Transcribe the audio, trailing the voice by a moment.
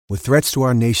With threats to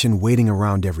our nation waiting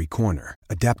around every corner,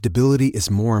 adaptability is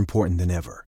more important than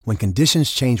ever. When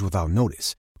conditions change without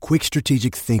notice, quick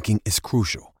strategic thinking is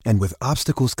crucial. And with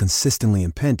obstacles consistently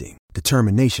impending,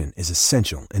 determination is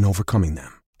essential in overcoming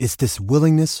them. It's this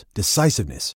willingness,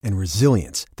 decisiveness, and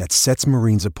resilience that sets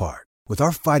Marines apart. With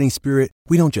our fighting spirit,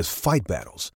 we don't just fight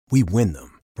battles, we win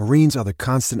them. Marines are the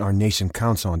constant our nation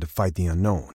counts on to fight the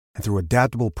unknown. And through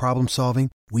adaptable problem solving,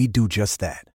 we do just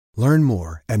that. Learn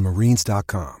more at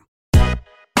marines.com.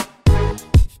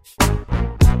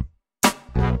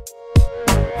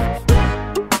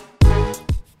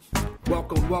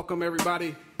 Welcome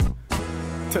everybody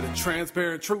to the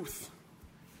Transparent Truth.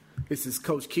 This is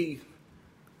Coach Keith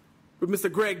with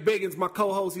Mr. Greg Biggins, my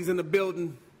co-host. He's in the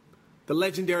building. The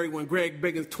legendary one, Greg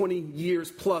Biggins, 20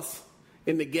 years plus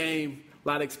in the game. A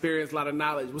lot of experience, a lot of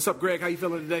knowledge. What's up, Greg? How you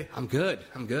feeling today? I'm good.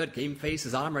 Game face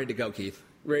is on. I'm ready to go, Keith.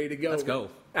 Ready to go. Let's go.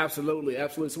 Absolutely.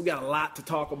 So we got a lot to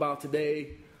talk about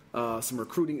today. Some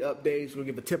recruiting updates. We'll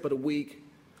give a tip of the week.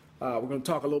 We're going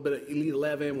to talk a little bit of Elite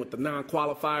 11 with the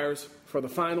non-qualifiers for the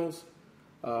finals.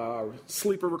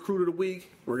 Sleeper recruit of the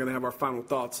week. We're going to have our final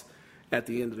thoughts at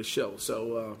the end of the show.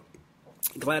 So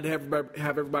glad to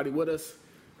have everybody with us.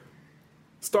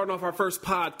 Starting off our first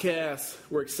podcast.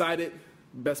 We're excited.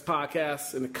 Best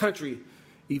podcast in the country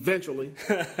eventually.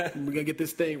 We're going to get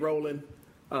this thing rolling.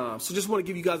 So just want to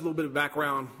give you guys a little bit of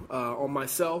background on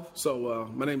myself. So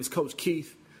my name is Coach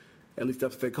Keith. At least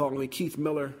that's what they call me. Keith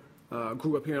Miller.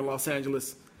 Grew up here in Los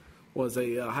Angeles. Was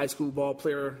a high school ball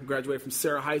player. Graduated from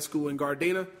Sarah High School in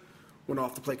Gardena. Went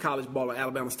off to play college ball at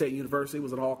Alabama State University.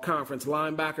 Was an all-conference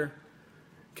linebacker.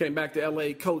 Came back to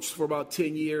L.A., coached for about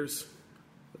 10 years.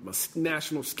 I'm a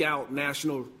national scout,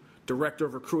 national director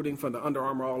of recruiting for the Under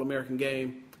Armour All-American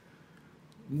game.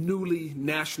 Newly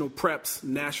national preps,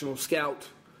 national scout.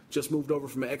 Just moved over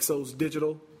from Exos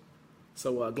Digital.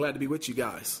 So glad to be with you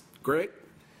guys. Greg?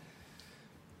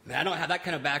 I don't have that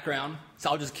kind of background, so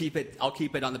I'll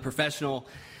keep it on the professional.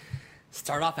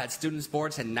 Start off at student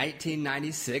sports in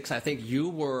 1996. I think you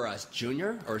were a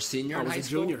junior or senior in high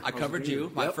school. Junior. I covered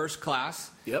you, my first class.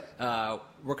 Yep.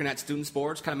 Working at student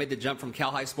sports, kind of made the jump from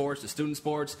Cal High Sports to student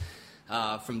sports.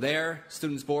 From there,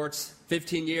 student sports,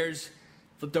 15 years,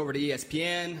 flipped over to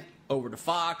ESPN, over to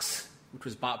Fox, which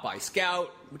was bought by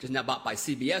Scout, which is now bought by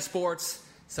CBS Sports.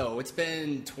 So it's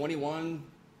been 21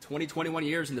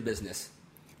 years in the business.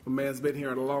 My man's been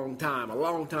here a long time.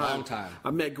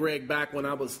 I met Greg back when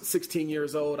I was 16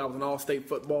 years old. I was an all-state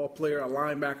football player, a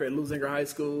linebacker at Lusinger High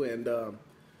School. And,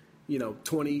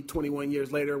 21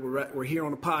 years later, we're here on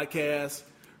the podcast,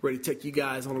 ready to take you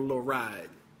guys on a little ride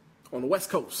on the West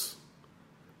Coast,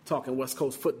 talking West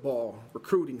Coast football,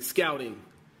 recruiting, scouting,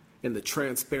 and the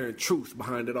transparent truth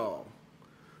behind it all.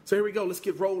 So here we go. Let's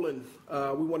get rolling.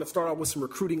 We want to start off with some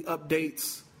recruiting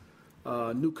updates.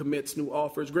 New commits, new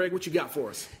offers. Greg, what you got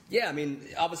for us? Yeah, I mean,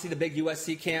 obviously the big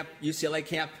USC camp, UCLA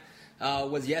camp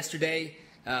was yesterday.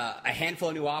 A handful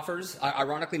of new offers.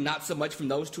 Ironically, not so much from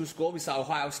those two schools. We saw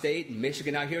Ohio State and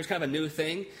Michigan out here. It's kind of a new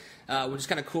thing, which is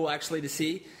kind of cool actually to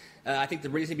see. I think the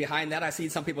reason behind that, I see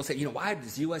some people say, why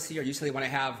does USC or UCLA want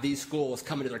to have these schools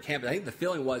come into their campus? I think the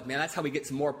feeling was, man, that's how we get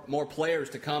some more players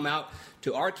to come out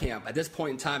to our camp. At this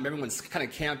point in time, everyone's kind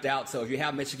of camped out. So if you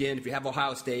have Michigan, if you have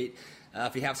Ohio State,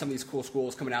 if you have some of these cool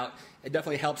schools coming out, it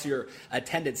definitely helps your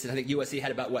attendance. And I think USC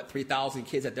had about, 3,000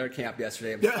 kids at their camp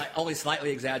yesterday. I'm only slightly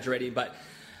exaggerating, but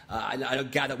I know a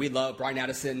guy that we love, Brian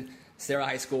Addison, Sarah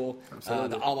High School,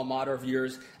 the alma mater of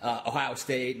yours, Ohio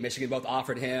State, Michigan both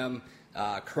offered him.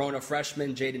 Corona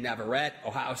freshman, Jaden Navarrete,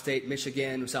 Ohio State,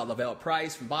 Michigan. We saw Lavelle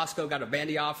Price from Bosco, got a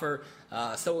Vandy offer.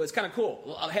 So it's kind of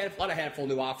cool. A handful of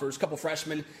new offers. A couple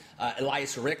freshmen,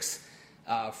 Elias Ricks.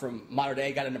 From Mater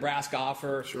Dei got a Nebraska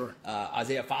offer. Sure.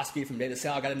 Isaiah Foskey from De La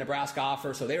Salle got a Nebraska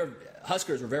offer. So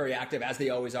Huskers were very active, as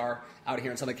they always are, out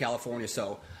here in Southern California.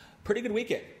 So pretty good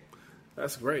weekend.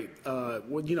 That's great. I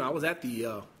was at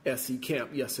the SC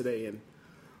camp yesterday, and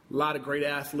a lot of great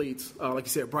athletes. Like you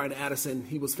said, Brian Addison,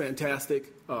 he was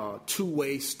fantastic.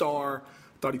 Two-way star.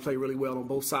 Thought he played really well on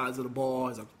both sides of the ball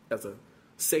as a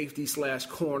safety /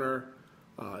 corner.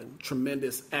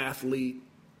 Tremendous athlete.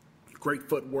 Great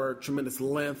footwork, tremendous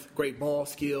length, great ball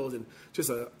skills, and just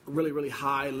a really, really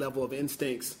high level of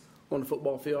instincts on the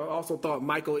football field. I also thought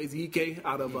Michael Ezike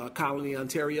out of Colony,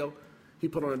 Ontario, he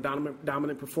put on a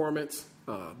dominant performance.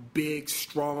 Big,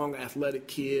 strong, athletic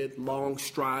kid, long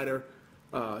strider,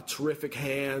 terrific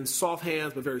hands, soft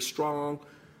hands, but very strong.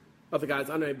 Other guys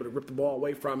unable to rip the ball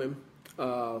away from him.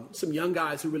 Some young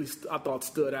guys who really, I thought,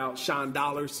 stood out. Sean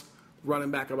Dollars,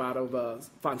 running back out of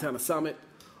Fontana Summit.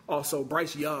 Also,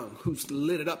 Bryce Young, who's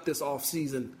lit it up this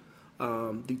offseason,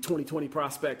 the 2020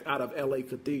 prospect out of L.A.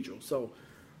 Cathedral. So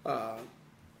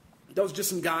Those are just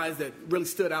some guys that really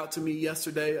stood out to me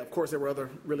yesterday. Of course, there were other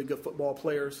really good football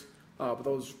players, but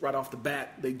those right off the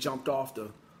bat, they jumped off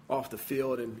the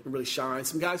field and really shined.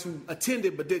 Some guys who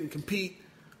attended but didn't compete.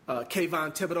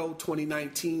 Kayvon Thibodeau,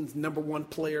 2019's number one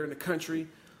player in the country,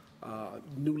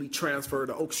 newly transferred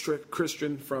to Oak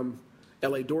Christian from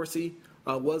L.A. Dorsey,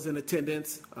 was in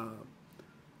attendance.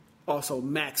 Also,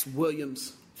 Max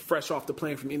Williams, fresh off the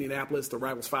plane from Indianapolis, the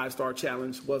Rivals 5-Star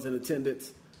Challenge, was in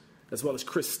attendance, as well as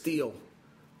Chris Steele,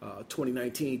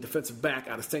 2019 defensive back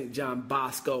out of St. John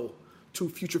Bosco. 2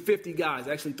 Future 50 guys,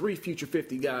 actually 3 Future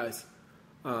 50 guys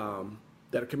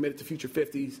that are committed to Future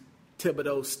 50s,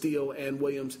 Thibodeau, Steele, and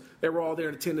Williams. They were all there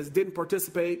in attendance, didn't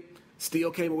participate.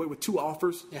 Steele came away with 2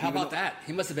 offers. Yeah, how about that?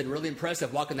 He must have been really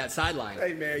impressive walking that sideline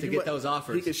to get those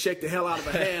offers. He could shake the hell out of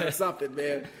a hand or something,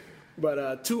 man.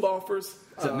 But 2 offers.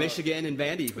 So Michigan and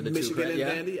Vandy were the Michigan 2,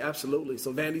 and Vandy, absolutely.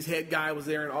 So Vandy's head guy was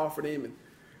there and offered him,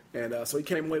 and so he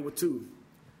came away with 2.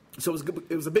 So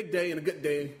it was a big day and a good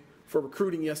day for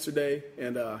recruiting yesterday,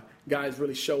 and guys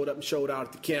really showed up and showed out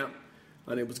at the camp,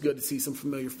 and it was good to see some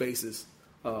familiar faces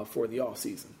for the off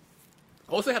season.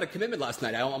 Also had a commitment last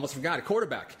night. I almost forgot. A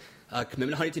quarterback.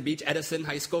 Commitment to Huntington Beach, Edison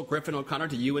High School, Griffin O'Connor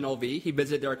to UNLV. He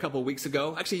visited there a couple of weeks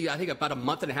ago. Actually, I think about a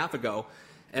month and a half ago.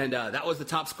 And that was the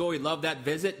top school. He loved that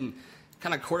visit. And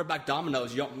kind of quarterback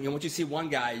dominoes. Once you see one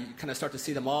guy, you kind of start to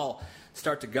see them all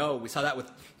start to go. We saw that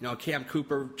with Cam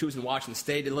Cooper choosing Washington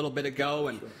State a little bit ago.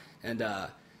 And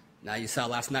now you saw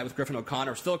last night with Griffin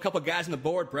O'Connor. Still a couple of guys on the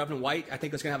board. Brevin White, I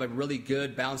think, is going to have a really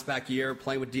good bounce-back year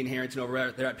playing with Dean Harrington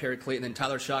over there at Perry Clayton. And then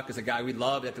Tyler Shuck is a guy we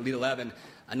loved at the Elite 11.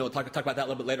 I know we'll talk about that a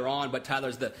little bit later on, but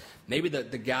Tyler's maybe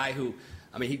the guy who,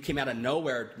 he came out of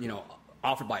nowhere,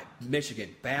 offered by Michigan,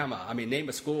 Bama. Name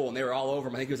a school, and they were all over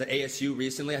him. I think he was at ASU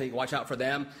recently. I think watch out for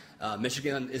them.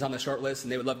 Michigan is on the short list,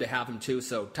 and they would love to have him too.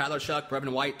 So Tyler Shuck,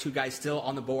 Brevin White, 2 guys still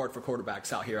on the board for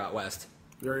quarterbacks out here out west.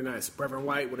 Very nice. Brevin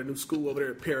White with a new school over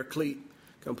there at Paraclete.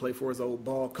 Going to play for his old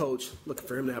ball coach. Looking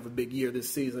for him to have a big year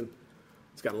this season.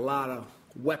 He's got a lot of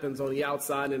weapons on the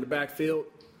outside and in the backfield.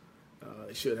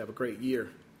 They should have a great year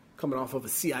coming off of a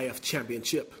CIF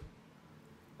championship.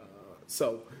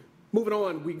 So moving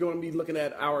on, we're going to be looking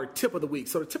at our tip of the week.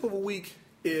 So the tip of the week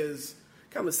is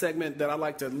kind of a segment that I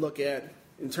like to look at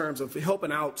in terms of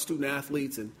helping out student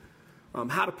athletes and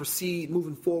how to proceed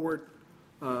moving forward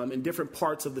in different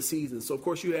parts of the season. So, of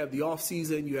course, you have the off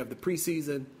season, you have the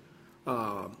preseason,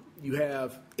 you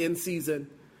have in season.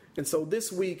 And so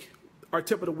this week, our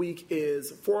tip of the week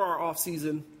is for our off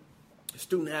season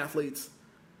student athletes,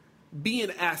 be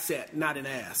an asset, not an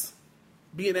ass.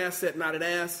 Be an asset, not an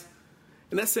ass.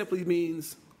 And that simply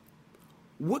means,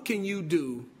 what can you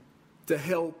do to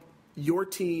help your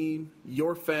team,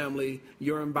 your family,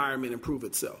 your environment improve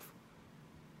itself?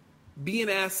 Be an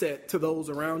asset to those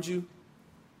around you.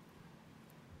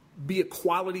 Be a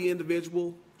quality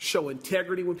individual. Show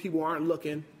integrity when people aren't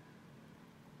looking.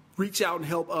 Reach out and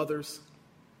help others.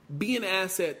 Be an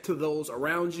asset to those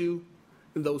around you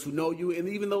and those who know you and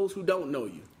even those who don't know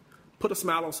you. Put a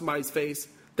smile on somebody's face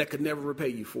that could never repay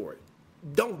you for it.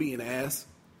 Don't be an ass.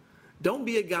 Don't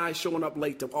be a guy showing up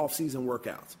late to off-season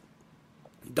workouts.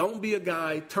 Don't be a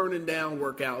guy turning down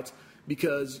workouts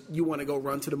because you want to go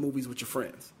run to the movies with your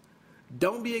friends.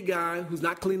 Don't be a guy who's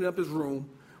not cleaning up his room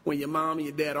when your mom and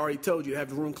your dad already told you to have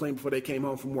the room cleaned before they came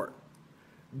home from work.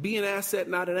 Be an asset,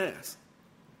 not an ass.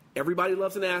 Everybody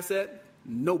loves an asset.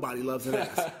 Nobody loves an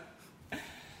ass.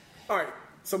 All right,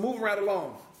 so moving right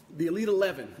along. The Elite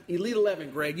 11. Elite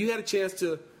 11, Greg, you had a chance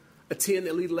to attend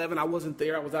Elite 11. I wasn't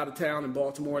there. I was out of town in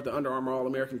Baltimore at the Under Armour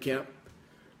All-American Camp.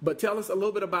 But tell us a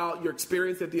little bit about your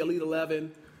experience at the Elite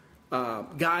 11,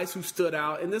 guys who stood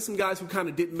out, and then some guys who kind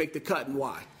of didn't make the cut and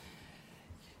why.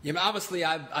 Yeah, obviously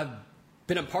I've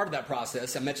been a part of that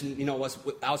process. I mentioned, I was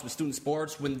with student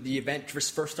sports when the event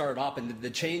first started up, and the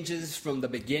changes from the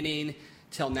beginning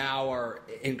till now are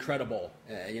incredible.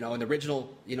 In the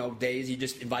original, days, you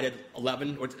just invited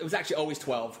 11, or it was actually always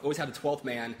 12. Always had a 12th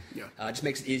man. Yeah. It just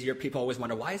makes it easier. People always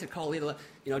wonder, why is it called Elite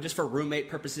 11? Just for roommate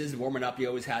purposes and warming up, you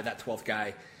always had that 12th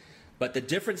guy. But the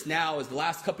difference now is the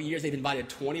last couple of years, they've invited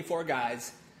 24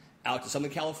 guys out to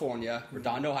Southern California,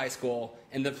 Redondo High School,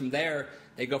 and then from there,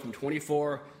 they go from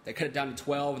 24, they cut it down to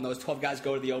 12, and those 12 guys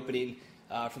go to the opening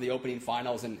for the opening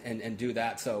finals and do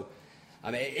that. So,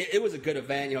 it was a good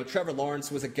event. Trevor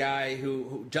Lawrence was a guy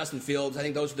who Justin Fields, I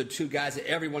think those were the 2 guys that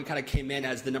everyone kind of came in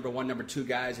as the number 1, number 2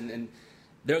 guys, and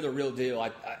they're the real deal.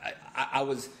 I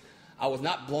was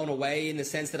not blown away in the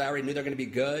sense that I already knew they're going to be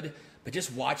good, but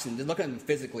just watching them, looking at them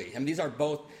physically. These are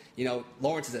both,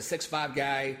 Lawrence is a 6'5"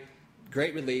 guy,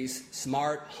 great release,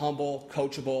 smart, humble,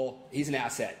 coachable. He's an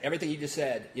asset. Everything you just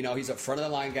said, he's a front of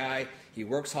the line guy. He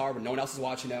works hard when no one else is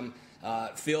watching him.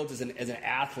 Fields is an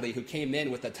athlete who came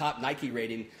in with the top Nike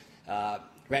rating,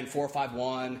 ran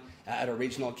 4.51 at a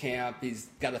regional camp. He's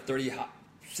got a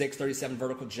 36, 37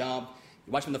 vertical jump.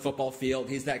 You watch him on the football field.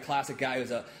 He's that classic guy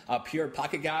who's a pure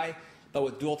pocket guy, but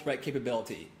with dual threat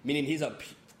capability, meaning he's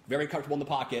very comfortable in the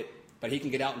pocket, but he can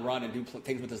get out and run and do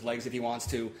things with his legs if he wants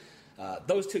to.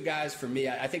 Those two guys, for me,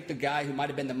 I think the guy who might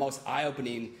have been the most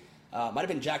eye-opening might have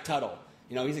been Jack Tuttle.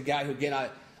 He's a guy who, again,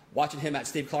 watching him at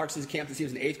Steve Clarkson's camp since he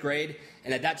was in 8th grade,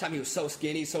 and at that time he was so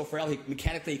skinny, so frail, he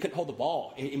couldn't hold the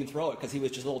ball and even throw it because he was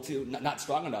just a little too not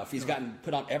strong enough. He's gotten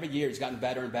put on every year. He's gotten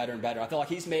better and better and better. I feel like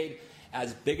he's made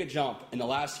as big a jump in the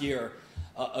last year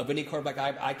of any quarterback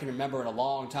I can remember in a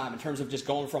long time in terms of just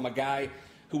going from a guy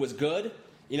who was good.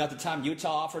 At the time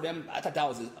Utah offered him, I thought that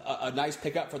was a nice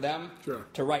pickup for them. Sure.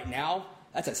 To right now,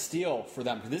 that's a steal for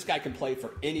them because this guy can play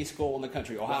for any school in the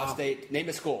country. Ohio State, name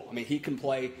a school. I mean, he can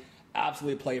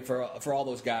absolutely play for all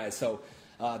those guys. So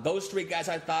those three guys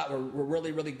I thought were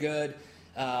really, really good.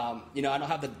 I don't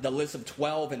have the list of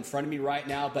 12 in front of me right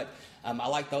now, but I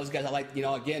like those guys. I like,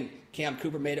 again, Cam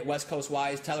Cooper made it West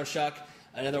Coast-wise. Tyler Shuck,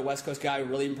 another West Coast guy,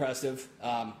 really impressive.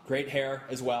 Great hair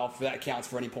as well. If that counts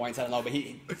for any points, I don't know.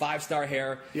 But 5-star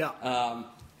hair. Yeah.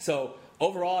 So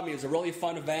overall, it was a really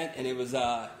fun event, and it was,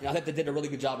 I think they did a really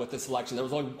good job with this selection.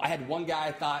 I had one guy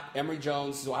I thought, Emory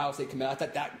Jones, Ohio State commit. I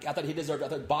thought he deserved it. I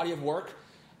thought body of work,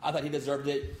 I thought he deserved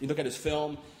it. You look at his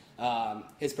film,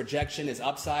 his projection, his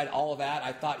upside, all of that.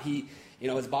 I thought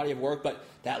his body of work. But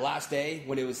that last day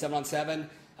when it was 7-on-7,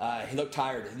 he looked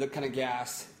tired. He looked kind of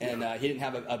gassed, and he didn't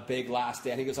have a big last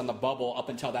day. I think he was on the bubble up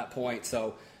until that point.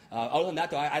 So other than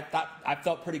that, though, I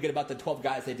felt pretty good about the 12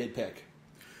 guys they did pick.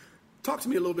 Talk to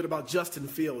me a little bit about Justin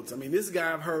Fields. I mean, this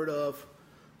guy I've heard of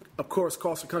course,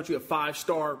 across the country, a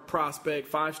 5-star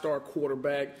prospect, 5-star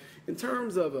quarterback. In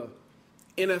terms of a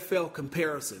NFL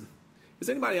comparison, is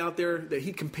anybody out there that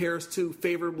he compares to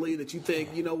favorably that you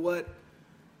think, you know what,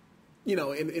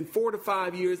 in 4 to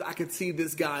 5 years, I could see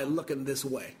this guy looking this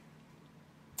way?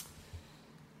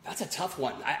 That's a tough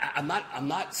one. I'm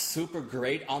not super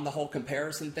great on the whole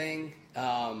comparison thing.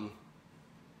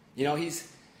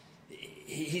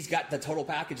 He's got the total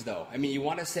package, though. I mean, you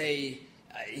want to say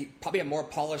probably a more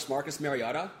polished Marcus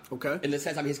Mariota. Okay. In the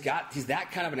sense, I mean, he's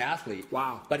that kind of an athlete.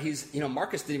 Wow. But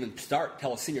Marcus didn't even start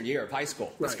till his senior year of high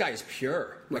school. Right. This guy is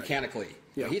pure mechanically.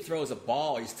 Yeah. He throws a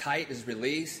ball. He's tight. His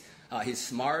release. He's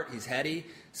smart. He's heady.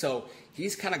 So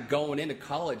he's kind of going into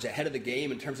college ahead of the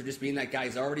game in terms of just being that guy.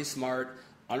 He's already smart,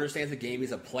 understands the game.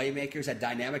 He's a playmaker. He's a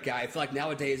dynamic guy. I feel like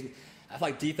nowadays,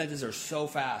 defenses are so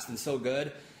fast and so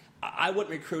good. I wouldn't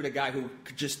recruit a guy who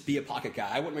could just be a pocket guy.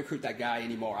 I wouldn't recruit that guy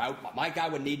anymore. My guy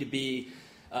would need to be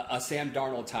a Sam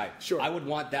Darnold type. Sure. I would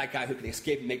want that guy who can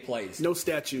escape and make plays. No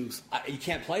statues. You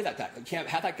can't play that guy. You can't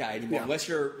have that guy anymore unless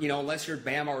you're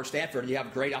Bama or Stanford and you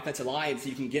have great offensive lines. So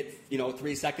you can get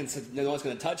 3 seconds and no one's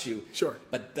going to touch you. Sure.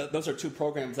 But those are two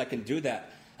programs that can do that.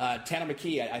 Tanner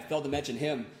McKee, I failed to mention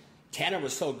him. Tanner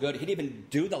was so good. He didn't even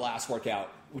do the last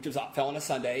workout, which fell on a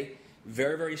Sunday.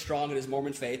 Very, very strong in his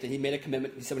Mormon faith, and he made a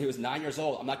commitment. He said when he was 9 years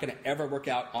old, I'm not going to ever work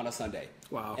out on a Sunday.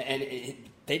 Wow. And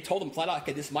they told him flat out,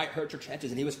 okay, this might hurt your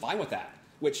chances, and he was fine with that,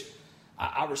 which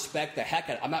I respect the heck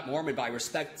out of. I'm not Mormon, but I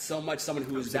respect so much someone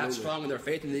who is that strong in their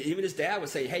faith. And even his dad would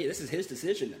say, hey, this is his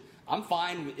decision. I'm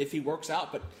fine if he works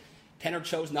out, but Tanner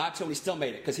chose not to, and he still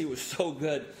made it because he was so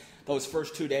good those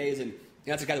first 2 days. And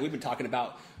that's a guy that we've been talking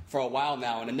about for a while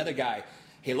now. And another guy,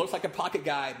 he looks like a pocket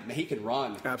guy, but he can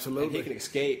run. Absolutely. And he can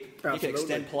escape. Absolutely. He can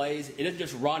extend plays. He doesn't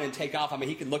just run and take off. I mean,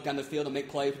 he can look down the field and make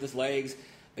plays with his legs.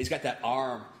 But he's got that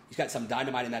arm. He's got some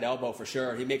dynamite in that elbow for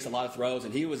sure. He makes a lot of throws.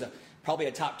 And he was probably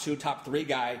a top 2, top 3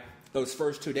 guy those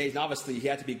first 2 days. And obviously, he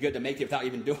had to be good to make it without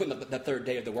even doing the third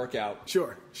day of the workout.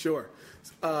 Sure.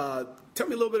 Tell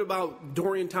me a little bit about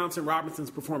Dorian Thompson-Robinson's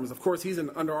performance. Of course, he's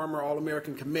an Under Armour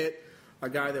All-American commit, a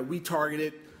guy that we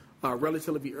targeted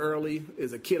relatively early.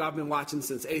 Is a kid I've been watching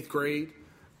since 8th grade,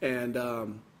 and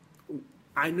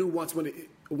I knew once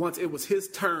it was his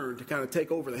turn to kind of take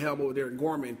over the helm over there in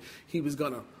Gorman, he was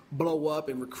going to blow up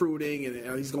in recruiting,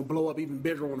 and he's going to blow up even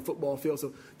bigger on the football field.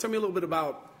 So tell me a little bit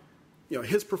about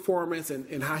his performance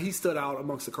and how he stood out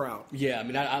amongst the crowd. Yeah, I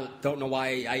mean, I don't know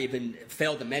why I even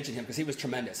failed to mention him because he was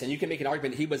tremendous. And you can make an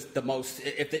argument he was the most –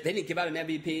 if they didn't give out an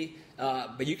MVP,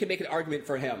 but you can make an argument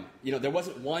for him. There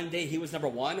wasn't one day he was number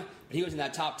 1, but he was in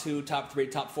that top 2, top 3,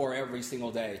 top 4 every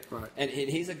single day. Right. And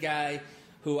he's a guy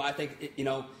who I think,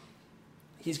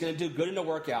 he's going to do good in the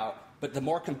workout, but the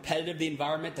more competitive the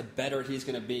environment, the better he's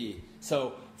going to be.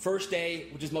 So first day,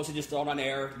 which is mostly just thrown on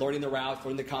air, learning the routes,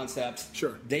 learning the concepts.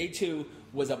 Sure. Day 2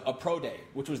 was a pro day,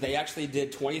 which was they actually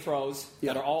did 20 throws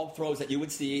that are all throws that you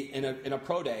would see in a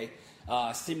pro day.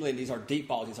 Seemingly these are deep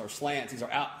balls, these are slants, these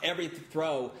are out. Every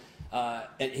throw,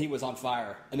 and he was on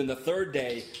fire. And then the third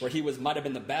day, where he might have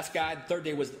been the best guy, the third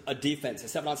day was a defense, a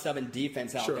 7-on-7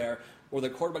 defense out there, where the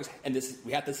quarterbacks, and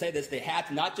we have to say this, they had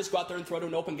to not just go out there and throw to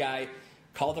an open guy,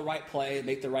 call the right play,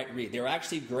 make the right read. They were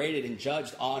actually graded and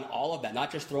judged on all of that,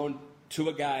 not just throwing to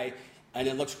a guy and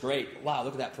it looks great. Wow,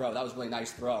 look at that throw. That was a really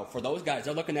nice throw. For those guys,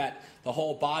 they're looking at the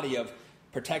whole body of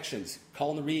protections,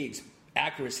 calling the reads,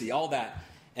 accuracy, all that.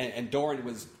 And Dorian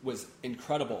was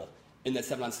incredible in that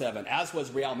 7-on-7, as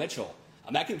was Real Mitchell.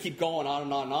 I can keep going on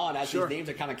and on and on as these names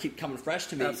are kind of keep coming fresh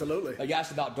to me. Absolutely. You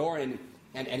asked about Dorian,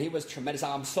 and he was tremendous.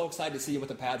 I'm so excited to see him with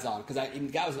the pads on, because the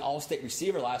guy was an all-state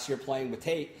receiver last year playing with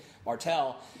Tate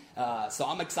Martell. So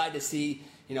I'm excited to see,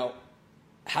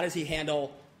 how does he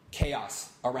handle chaos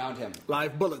around him?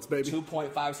 Live bullets, baby.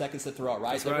 2.5 seconds to throw,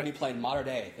 right? They're going to be playing Mater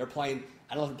Dei. They're playing,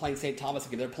 I don't know if they're playing St. Thomas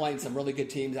again. They're playing some really good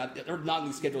teams. Their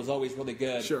non-league schedule is always really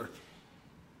good. Sure.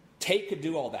 Tate could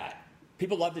do all that.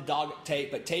 People love to dog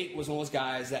Tate, but Tate was one of those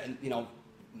guys that,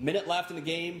 minute left in the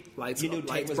game, lights, you knew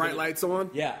Tate was bright lights on.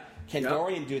 Yeah. Can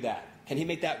Dorian do that? Can he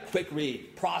make that quick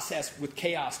read, process with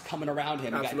chaos coming around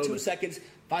him? He got 2 seconds,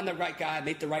 find the right guy,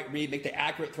 make the right read, make the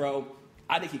accurate throw.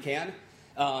 I think he can.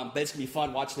 But it's going to be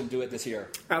fun watching him do it this year.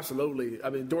 Absolutely.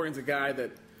 Dorian's a guy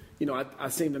that, I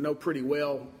seem to know pretty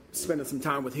well, spending some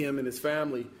time with him and his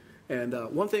family. And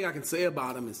one thing I can say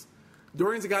about him is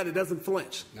Dorian's a guy that doesn't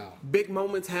flinch. No. Big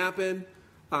moments happen.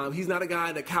 He's not a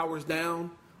guy that cowers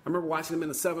down. I remember watching him in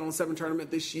a 7-on-7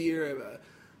 tournament this year,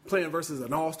 playing versus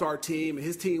an all-star team, and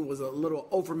his team was a little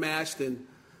overmatched. And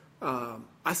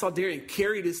I saw Dorian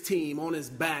carry this team on his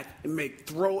back and make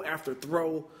throw after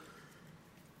throw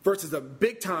versus a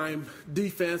big-time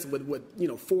defense with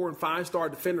 4- and 5-star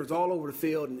defenders all over the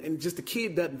field, and just the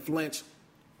kid doesn't flinch.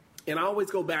 And I always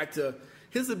go back to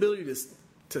his ability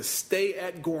to stay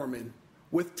at Gorman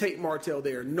with Tate Martell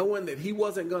there, knowing that he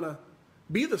wasn't going to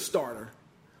be the starter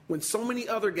when so many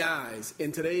other guys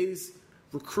in today's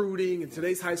recruiting and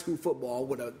today's high school football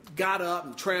would have got up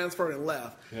and transferred and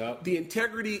left. Yep. The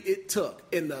integrity it took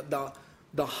and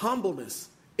the humbleness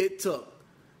it took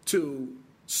to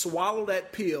swallow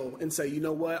that pill and say, you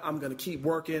know what, I'm going to keep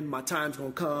working. My time's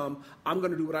going to come. I'm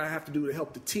going to do what I have to do to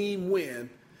help the team win.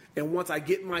 And once I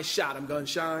get my shot, I'm going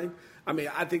to shine.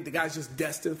 I think the guy's just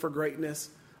destined for greatness.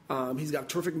 He's got a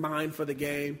terrific mind for the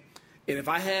game. And if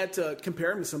I had to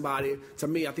compare him to somebody, to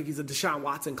me, I think he's a Deshaun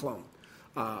Watson clone.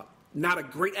 Not a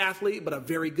great athlete, but a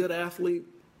very good athlete.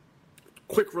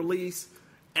 Quick release,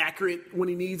 accurate when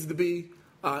he needs to be,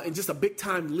 and just a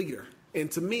big-time leader. And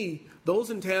to me, those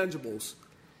intangibles,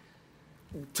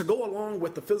 to go along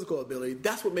with the physical ability,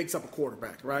 that's what makes up a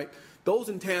quarterback, right? Those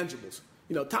intangibles.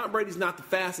 Tom Brady's not the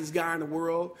fastest guy in the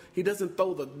world. He doesn't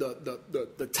throw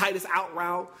the tightest out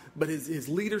route, but his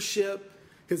leadership,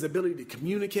 his ability to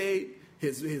communicate,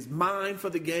 his mind for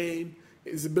the game,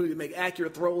 his ability to make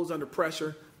accurate throws under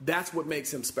pressure, that's what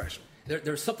makes him special.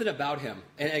 There's something about him.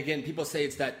 And again, people say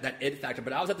it's that it factor.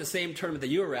 But I was at the same tournament that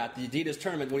you were at, the Adidas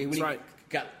tournament, when he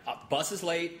got buses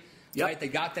late. Yep. Right? They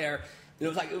got there. It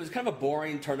was kind of a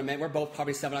boring tournament. We're both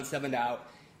probably 7-on-7 out.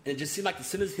 And it just seemed like as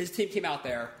soon as his team came out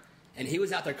there, and he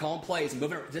was out there calling plays and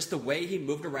moving, just the way he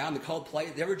moved around, the called play,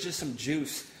 there was just some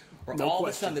juice. Or no all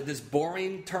question. of a sudden, this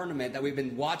boring tournament that we've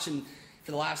been watching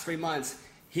for the last 3 months,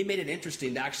 he made it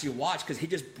interesting to actually watch because he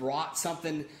just brought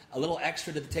something a little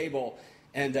extra to the table.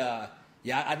 And,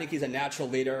 I think he's a natural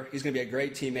leader. He's going to be a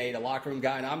great teammate, a locker room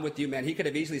guy. And I'm with you, man. He could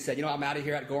have easily said, I'm out of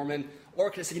here at Gorman. Or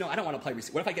could have said, I don't want to play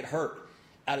receiver. What if I get hurt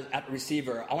at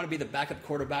receiver? I want to be the backup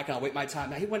quarterback and I'll wait my time.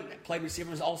 Now, he went and played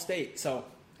receiver as All-State. So,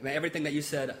 everything that you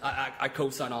said, I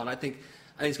co-sign on. I think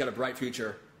he's got a bright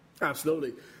future.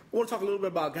 Absolutely. I want to talk a little bit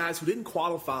about guys who didn't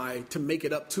qualify to make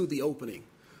it up to the opening.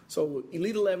 So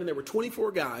Elite 11, there were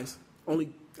 24 guys.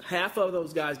 Only half of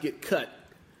those guys get cut.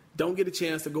 Don't get a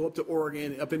chance to go up to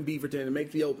Oregon, up in Beaverton, and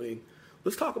make the opening.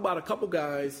 Let's talk about a couple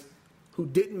guys who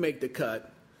didn't make the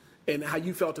cut and how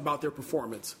you felt about their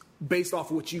performance based off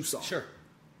of what you saw. Sure.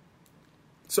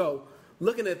 So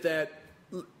looking at that,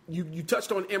 you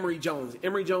touched on Emory Jones.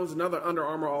 Emory Jones, another Under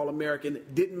Armour All-American,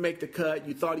 didn't make the cut.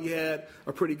 You thought he had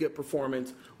a pretty good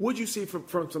performance. What did you see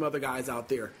from some other guys out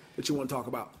there that you want to talk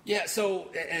about? Yeah, so,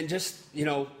 and just,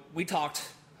 we talked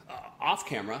off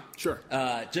camera. Sure.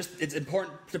 It's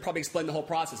important to probably explain the whole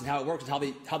process and how it works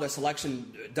and how the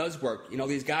selection does work.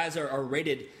 These guys are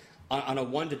rated on a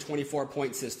 1 to 24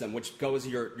 point system, which goes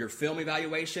your film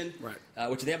evaluation, right?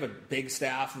 Which they have a big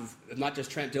staff of not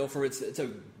just Trent Dilfer. It's a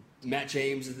Matt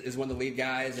James is one of the lead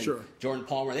guys, and sure. Jordan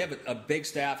Palmer. They have a big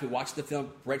staff who watches the film,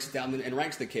 breaks it down, and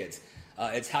ranks the kids.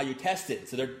 It's how you test it.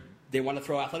 So they want to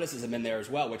throw athleticism in there as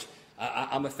well, which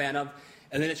I'm a fan of.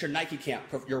 And then it's your Nike camp,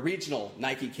 your regional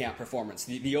Nike camp performance,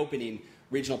 the opening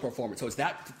regional performance. So it's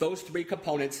those three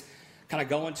components kind of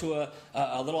go into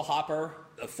a little hopper.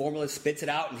 A formula spits it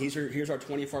out, and here's our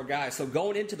 24 guys. So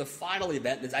going into the final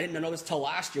event, I didn't know this till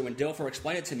last year when Dilfer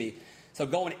explained it to me. So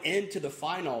going into the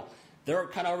final, they're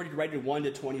kind of already rated 1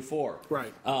 to 24.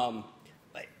 Right.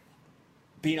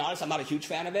 Being honest, I'm not a huge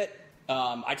fan of it.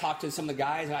 I talked to some of the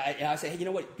guys, and I say, hey, you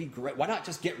know what? Be great. Why not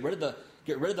just get rid of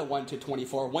the 1 to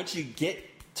 24 once you get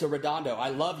to Redondo? I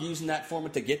love using that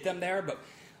format to get them there, but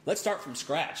let's start from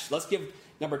scratch. Let's give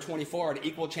number 24 an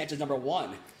equal chance as number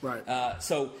 1. Right.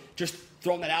 So just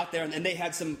throwing that out there, and they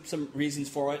had some reasons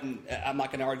for it, and I'm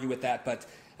not going to argue with that. But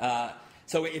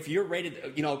so if you're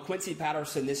rated, Quincy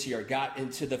Patterson this year got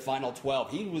into the final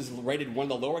 12. He was rated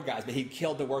one of the lower guys, but he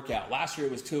killed the workout. Last year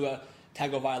it was Tua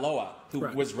Tagovailoa, who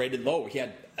was rated low. He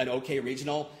had an okay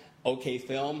regional, okay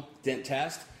film, didn't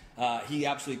test. He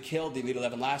absolutely killed the Elite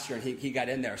 11 last year, and he got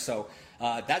in there. So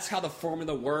that's how the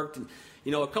formula worked. And,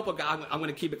 a couple of guys, I'm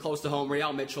going to keep it close to home.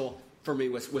 Real Mitchell, for me,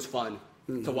 was fun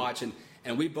to watch.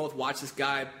 And we both watched this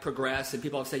guy progress, and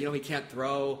people have said, he can't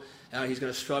throw. He's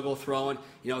going to struggle throwing.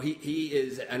 He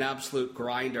is an absolute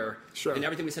grinder. Sure. And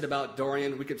everything we said about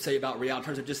Dorian, we could say about Real in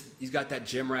terms of just he's got that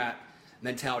gym rat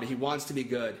mentality. He wants to be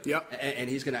good. Yep. And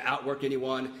he's going to outwork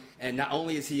anyone. And not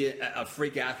only is he a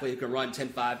freak athlete who can run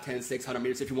 10.5, 10.6, 100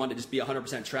 meters if you wanted to just be a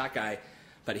 100% track guy,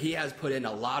 but he has put in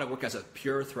a lot of work as a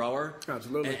pure thrower.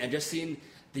 Absolutely. And just seeing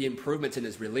the improvements in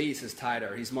his release is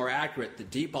tighter. He's more accurate. The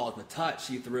deep balls, the touch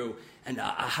he threw, and a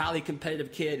highly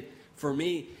competitive kid. For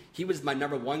me, he was my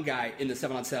number 1 guy in the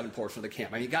 7-on-7 portion of the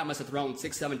camp. I mean, the guy must have thrown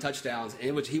 6-7 touchdowns,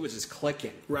 and he was just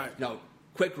clicking. Right.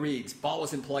 Quick reads, ball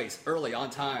was in place, early,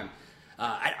 on time.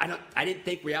 I didn't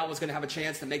think Real was going to have a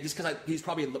chance to make, just because he's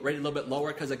probably rated a little bit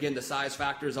lower, because, again, the size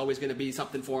factor is always going to be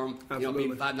something for him,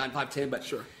 being 5'9", 5'10", but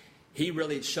sure. He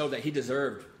really showed that he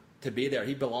deserved to be there.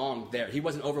 He belonged there. He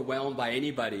wasn't overwhelmed by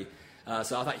anybody,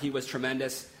 so I thought he was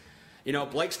tremendous.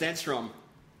 Blake Stenstrom,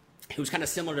 who's kind of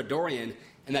similar to Dorian,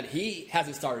 in that he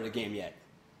hasn't started a game yet.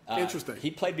 Interesting. He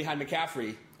played behind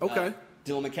McCaffrey. Okay.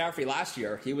 Dylan McCaffrey last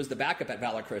year. He was the backup at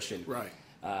Valor Christian. Right.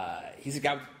 He's a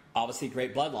guy with obviously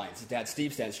great bloodlines. His dad,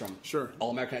 Steve Stenstrom. Sure.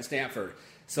 All-American at Stanford.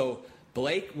 So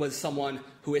Blake was someone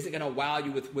who isn't going to wow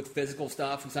you with physical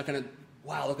stuff. He's not going to,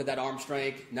 wow, look at that arm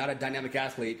strength. Not a dynamic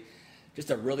athlete. Just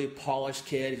a really polished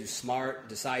kid who's smart,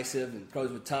 decisive, and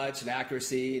throws with touch and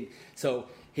accuracy. And so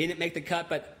he didn't make the cut,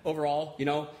 but overall,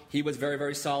 he was very,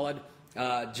 very solid.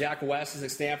 Jack West is a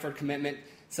Stanford commitment.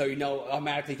 So,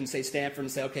 automatically you can say Stanford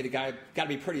and say, okay, the guy got to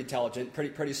be pretty intelligent,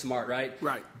 pretty smart, right?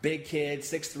 Right. Big kid,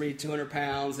 6'3", 200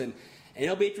 pounds. And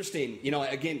it'll be interesting.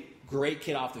 Again, great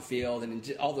kid off the field.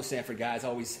 And all the Stanford guys,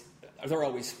 they're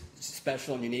always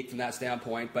special and unique from that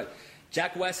standpoint. But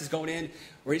Jack West is going in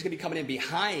where he's going to be coming in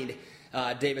behind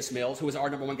Davis Mills, who was our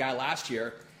number 1 guy last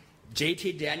year.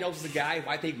 JT Daniels is the guy who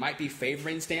I think might be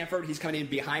favoring Stanford. He's coming in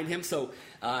behind him. So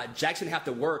Jack's going to have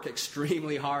to work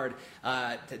extremely hard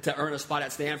to earn a spot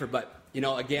at Stanford. But,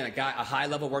 again, a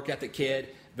high-level work ethic kid,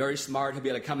 very smart. He'll be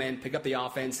able to come in, pick up the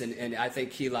offense, and I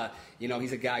think he's a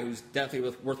guy who's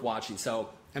definitely worth watching. So,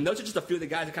 and those are just a few of the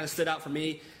guys that kind of stood out for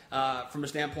me from a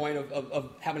standpoint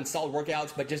of having solid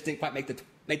workouts, but just didn't quite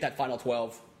make that final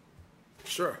 12.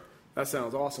 Sure. That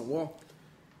sounds awesome. Well,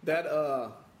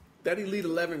 that Elite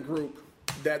 11 group,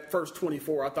 that first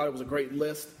 24, I thought it was a great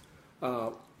list.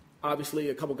 Obviously,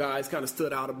 a couple guys kind of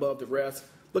stood out above the rest.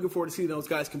 Looking forward to seeing those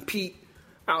guys compete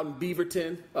out in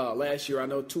Beaverton. Last year, I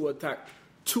know Tua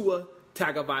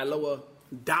Tagovailoa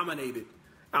dominated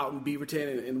out in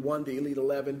Beaverton and won the Elite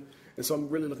 11. And so I'm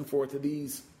really looking forward to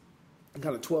these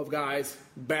kind of 12 guys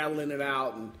battling it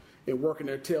out and working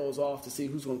their tails off to see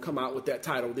who's going to come out with that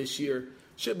title this year.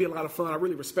 Should be a lot of fun. I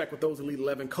really respect what those Elite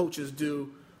 11 coaches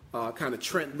do. Kind of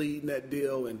Trent leading that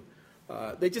deal, and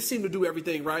they just seem to do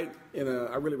everything right, and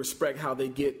I really respect how they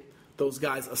get those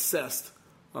guys assessed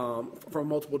from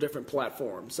multiple different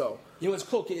platforms. So it's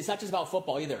cool. It's not just about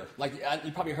football either. Like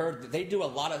you probably heard, they do a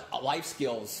lot of life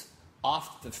skills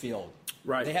off the field.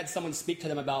 Right. They had someone speak to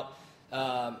them about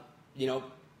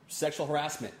sexual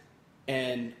harassment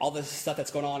and all this stuff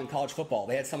that's going on in college football.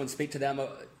 They had someone speak to them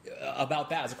about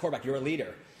that. As a quarterback, you're a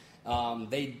leader.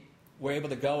 They were able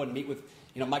to go and meet with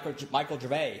Michael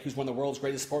Gervais, who's one of the world's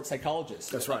greatest sports psychologists.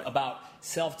 That's right. About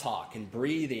self-talk and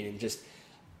breathing and just,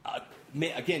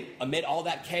 again, amid all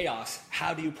that chaos,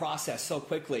 how do you process so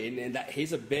quickly? And that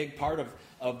he's a big part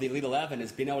of the Elite 11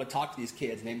 is being able to talk to these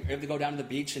kids. And they're able to go down to the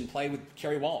beach and play with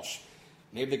Kerry Walsh,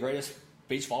 maybe the greatest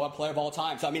beach volleyball player of all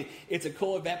time. So, it's a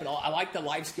cool event, but I like the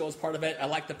life skills part of it. I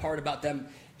like the part about them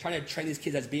trying to train these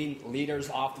kids as being leaders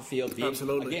off the field. Being,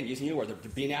 absolutely. Again, using your word,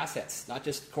 they're being assets, not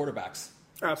just quarterbacks.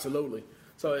 Absolutely.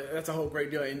 So that's a whole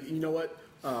great deal. And you know what?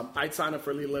 I'd sign up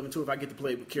for Elite 11 too if I get to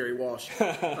play with Kerry Walsh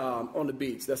on the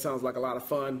beach. That sounds like a lot of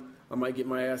fun. I might get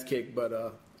my ass kicked,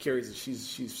 but Kerry's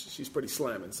she's pretty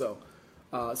slamming. So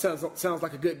sounds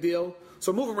like a good deal.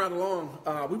 So moving right along,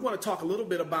 we want to talk a little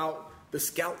bit about the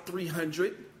Scout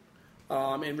 300,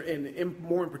 and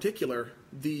more in particular,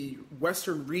 the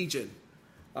Western region.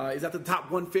 Is that the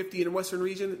top 150 in the Western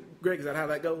region? Greg, is that how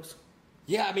that goes?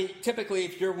 Yeah, I mean, typically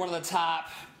if you're one of the top,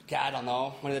 I don't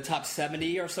know, one of the top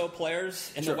 70 or so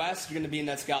players in the West, you're going to be in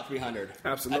that Scout 300.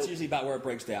 Absolutely. That's usually about where it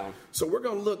breaks down. So we're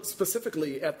going to look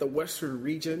specifically at the Western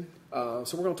region. So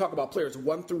we're going to talk about players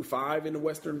 1 through 5 in the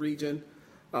Western region.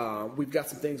 We've got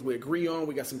some things we agree on.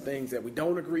 We got some things that we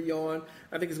don't agree on.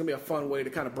 I think it's going to be a fun way to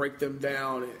kind of break them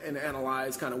down and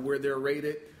analyze kind of where they're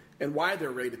rated and why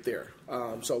they're rated there.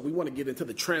 So we want to get into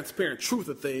the transparent truth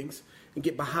of things and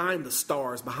get behind the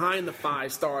stars, behind the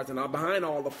 5 stars, and behind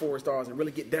all the 4 stars, and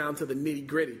really get down to the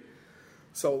nitty-gritty.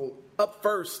 So up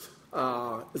first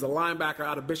is a linebacker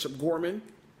out of Bishop Gorman,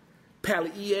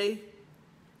 Pali'i'i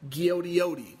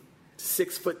Giodiodi,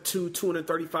 6'2",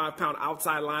 235-pound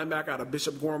outside linebacker out of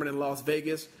Bishop Gorman in Las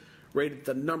Vegas, rated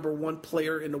the number 1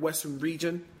 player in the Western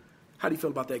region. How do you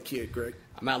feel about that kid, Greg?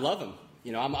 I mean, I love him.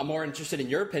 You know, I'm more interested in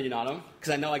your opinion on him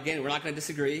because I know, again, we're not going to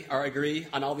disagree or agree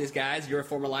on all these guys. You're a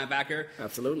former linebacker.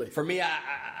 Absolutely. For me,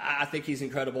 I think he's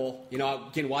incredible. You know,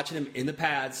 again, watching him in the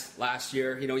pads last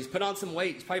year, you know, he's put on some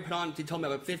weight. He's probably put on, he told me,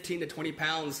 about 15 to 20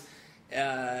 pounds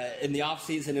in the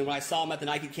offseason. And when I saw him at the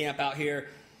Nike camp out here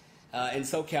in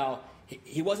SoCal,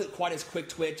 he wasn't quite as quick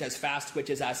twitch, as fast twitch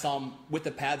as I saw him with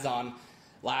the pads on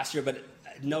last year, but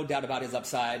no doubt about his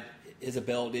upside, his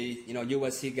ability, you know,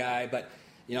 USC guy. But,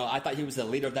 you know, I thought he was the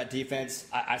leader of that defense.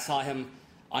 I saw him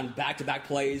on back-to-back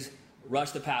plays,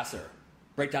 rush the passer,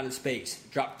 break down in space,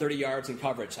 drop 30 yards in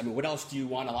coverage. I mean, what else do you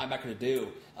want a linebacker to do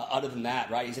other than that,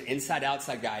 right? He's an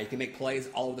inside-outside guy. He can make plays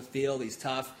all over the field. He's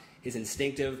tough. He's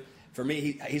instinctive. For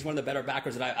me, he's one of the better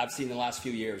backers that I've seen in the last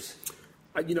few years.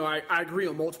 You know, I agree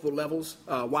on multiple levels.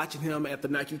 Watching him at the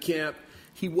Nike camp,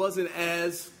 he wasn't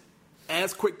as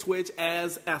quick twitch,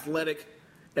 as athletic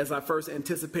as I first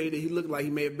anticipated. He looked like he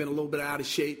may have been a little bit out of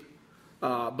shape.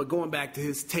 But going back to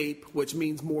his tape, which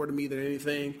means more to me than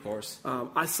anything, of course,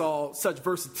 I saw such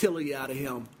versatility out of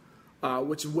him,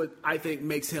 which is what I think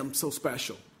makes him so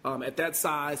special. At that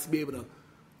size, to be able to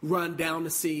run down the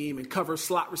seam and cover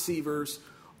slot receivers,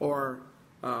 or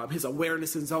his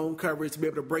awareness in zone coverage, to be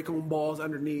able to break on balls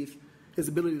underneath, his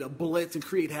ability to blitz and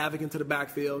create havoc into the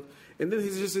backfield, and then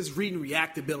his read and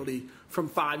react ability from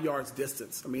 5 yards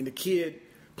distance. I mean, the kid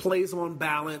plays on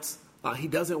balance. He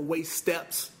doesn't waste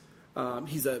steps.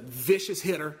 He's a vicious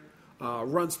hitter,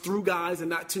 runs through guys and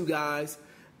not to guys,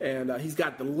 and he's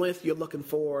got the length you're looking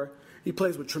for. He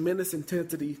plays with tremendous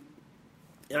intensity,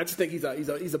 and I just think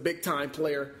he's a big time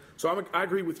player. So I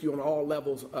agree with you on all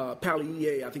levels.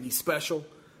 Pali'i'i, I think he's special.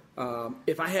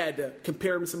 If I had to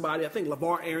compare him to somebody, I think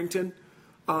LeVar Arrington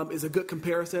is a good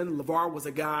comparison. LeVar was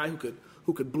a guy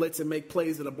who could blitz and make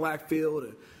plays in the black field,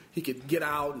 and he could get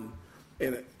out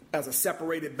and as a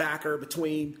separated backer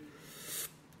between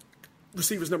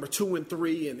receivers number 2 and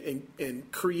 3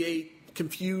 and create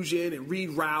confusion and read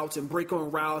routes and break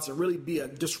on routes and really be a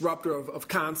disruptor of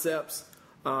concepts.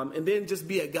 And then just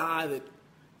be a guy that,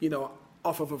 you know,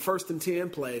 off of a 1st and 10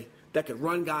 play that could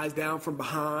run guys down from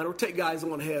behind or take guys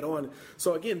on head on.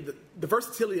 So, again, the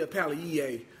versatility of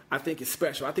Pali'i'i, I think, is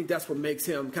special. I think that's what makes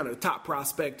him kind of the top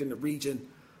prospect in the region.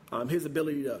 His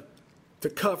ability to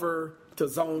cover, to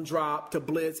zone drop, to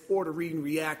blitz, or to read and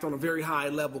react on a very high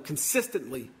level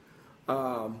consistently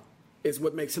is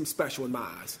what makes him special in my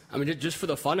eyes. I mean, just for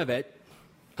the fun of it,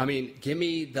 I mean, give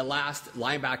me the last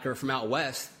linebacker from out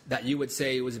west that you would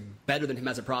say was better than him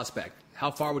as a prospect. How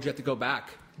far would you have to go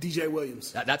back? DJ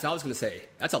Williams. That's what I was going to say.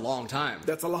 That's a long time.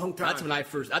 That's a long time.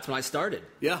 That's when I started.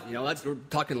 Yeah. You know, we're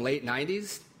talking late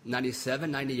 90s,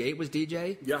 97, 98 was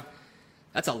DJ. Yeah.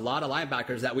 That's a lot of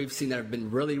linebackers that we've seen that have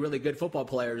been really, really good football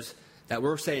players that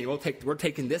we're saying we're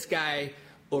taking this guy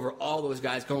over all those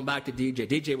guys, going back to DJ.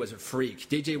 DJ was a freak.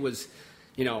 DJ was,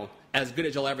 you know, as good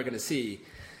as you're ever going to see.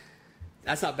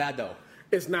 That's not bad, though.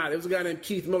 It's not. It was a guy named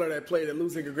Keith Miller that played at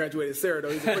Lusinger, graduated Sarah,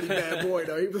 though. He's a pretty bad boy,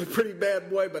 though. He was a pretty bad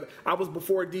boy, but I was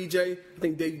before DJ. I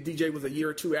think DJ was a year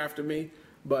or two after me.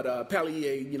 But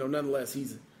Pali'i'i, you know, nonetheless,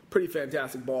 he's a pretty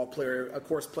fantastic ball player. Of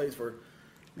course, plays for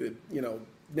the, you know,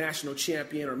 national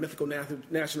champion or mythical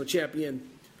national champion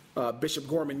Bishop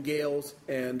Gorman Gales,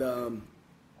 and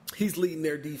he's leading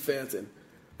their defense. And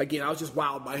again, I was just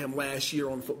wowed by him last year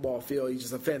on the football field. He's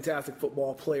just a fantastic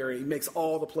football player. He makes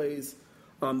all the plays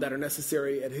that are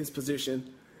necessary at his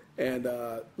position, and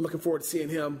looking forward to seeing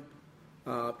him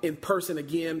in person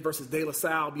again versus De La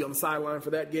Salle. I'll be on the sideline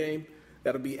for that game.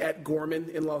 That'll be at Gorman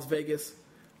in Las Vegas.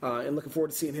 And looking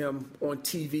forward to seeing him on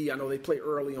TV. I know they play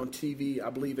early on TV, I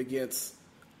believe, against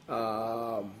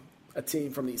a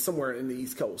team from somewhere in the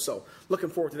East Coast. So looking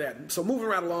forward to that. So moving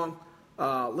right along,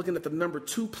 looking at the number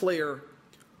 2 player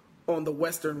on the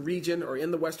Western region or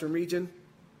in the Western region.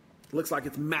 Looks like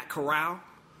it's Matt Corral,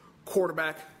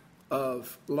 quarterback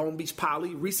of Long Beach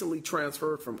Poly, recently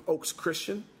transferred from Oaks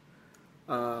Christian.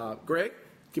 Greg,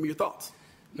 give me your thoughts.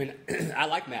 I mean, I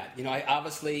like Matt.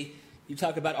 Obviously, you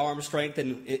talk about arm strength,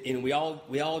 and we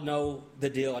all know the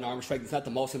deal on arm strength. It's not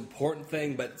the most important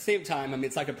thing, but at the same time, I mean,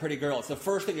 it's like a pretty girl. It's the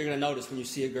first thing you're going to notice when you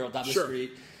see a girl down the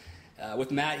street.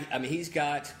 With Matt, I mean, he's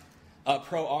got a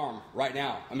pro arm right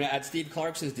now. I mean, at Steve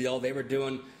Clarkson's deal, they were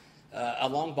doing a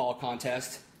long ball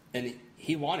contest, and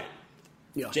he won it.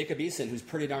 Yeah. Jacob Eason, who's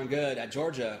pretty darn good at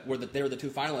Georgia, they were the 2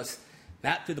 finalists.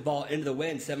 Matt threw the ball into the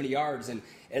wind, 70 yards, and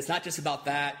it's not just about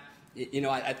that.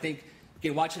 I think,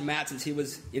 again, watching Matt since he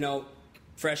was,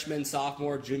 freshman,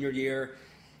 sophomore, junior year,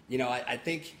 I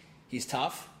think he's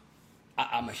tough.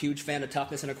 I'm a huge fan of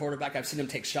toughness in a quarterback. I've seen him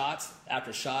take shots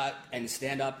after shot and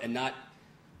stand up and not,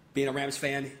 being a Rams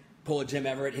fan, pull a Jim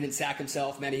Everett. He didn't sack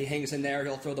himself, man. He hangs in there.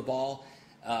 He'll throw the ball.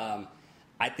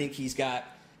 I think he's got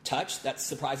touch. That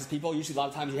surprises people. Usually a lot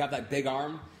of times you have that big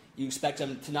arm. You expect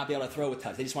him to not be able to throw with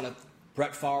touch. They just want to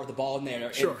Brett Favre the ball in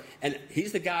there. Sure. And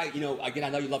he's the guy, again, I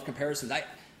know you love comparisons.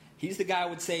 He's the guy I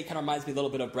would say kind of reminds me a little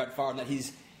bit of Brett Favre in that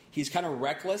he's kind of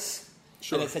reckless.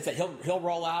 Sure. In the sense that he'll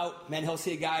roll out, man, he'll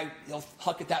see a guy, he'll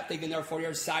huck at that thing in there 40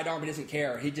 yards sidearm, he doesn't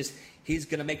care. He's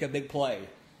going to make a big play.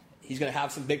 He's going to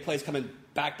have some big plays coming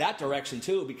back that direction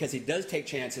too because he does take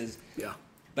chances. Yeah.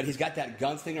 But he's got that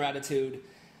gunslinger attitude.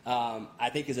 I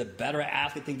think he's a better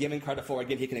athlete than given credit for.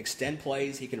 Again, he can extend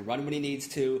plays. He can run when he needs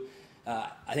to.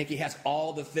 I think he has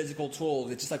all the physical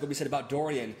tools. It's just like what we said about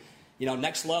Dorian.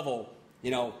 Next level,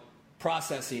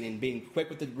 processing and being quick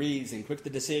with the reads and quick with the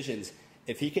decisions.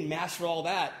 If he can master all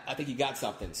that, I think he got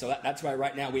something. So that's why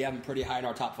right now we have him pretty high in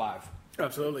our top 5.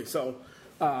 Absolutely. So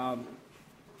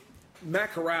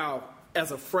Matt Corral,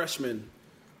 as a freshman,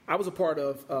 I was a part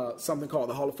of something called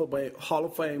the Hall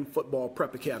of Fame Football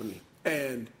Prep Academy.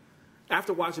 And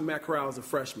after watching Matt Corral as a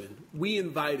freshman, we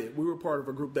were part of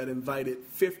a group that invited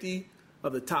 50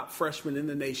 of the top freshmen in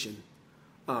the nation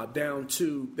down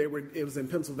to, it was in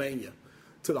Pennsylvania,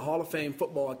 to the Hall of Fame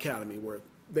Football Academy where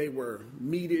they were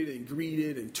meted and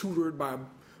greeted and tutored by a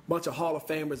bunch of Hall of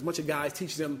Famers, a bunch of guys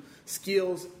teaching them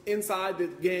skills inside the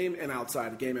game and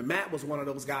outside the game. And Matt was one of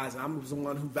those guys, and I was the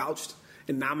one who vouched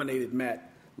and nominated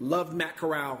Matt. Loved Matt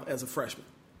Corral as a freshman.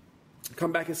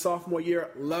 Come back his sophomore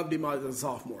year, loved him as a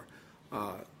sophomore.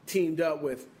 Teamed up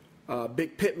with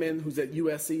Big Pittman, who's at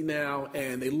USC now,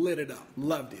 and they lit it up.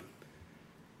 Loved him.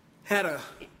 Had a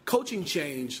coaching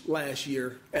change last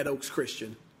year at Oaks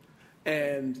Christian,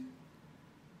 and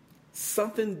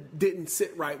something didn't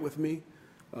sit right with me.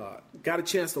 Got a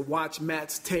chance to watch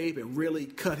Matt's tape and really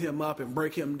cut him up and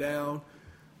break him down.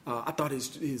 I thought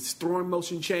his throwing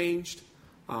motion changed.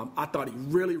 I thought he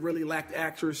really, really lacked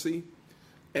accuracy.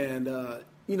 And,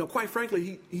 quite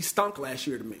frankly, he stunk last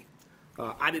year to me.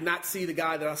 I did not see the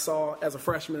guy that I saw as a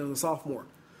freshman and a sophomore.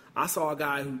 I saw a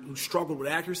guy who struggled with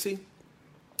accuracy.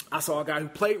 I saw a guy who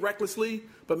played recklessly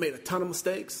but made a ton of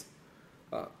mistakes.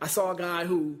 I saw a guy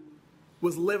who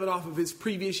was living off of his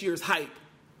previous year's hype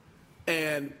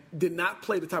and did not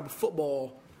play the type of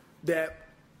football that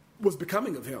was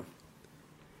becoming of him.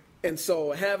 And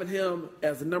so having him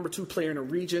as the number 2 player in the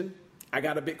region, I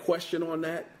got a big question on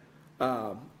that.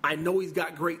 I know he's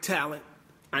got great talent.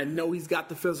 I know he's got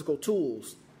the physical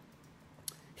tools.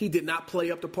 He did not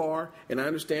play up to par, and I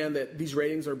understand that these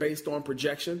ratings are based on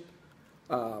projection.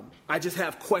 I just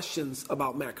have questions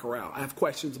about Matt Corral. I have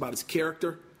questions about his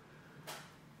character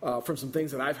from some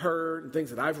things that I've heard and things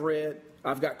that I've read.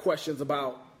 I've got questions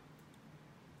about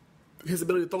his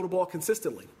ability to throw the ball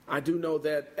consistently. I do know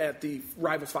that at the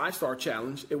Rivals 5-Star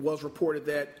Challenge, it was reported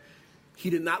that he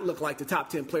did not look like the top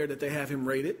 10 player that they have him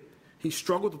rated. He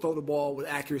struggled to throw the ball with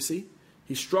accuracy.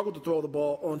 He struggled to throw the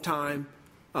ball on time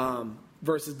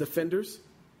versus defenders.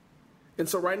 And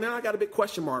so right now I got a big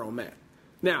question mark on Matt.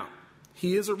 Now,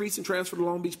 he is a recent transfer to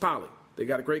Long Beach Poly. They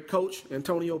got a great coach,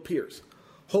 Antonio Pierce.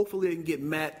 Hopefully they can get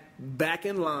Matt back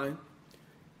in line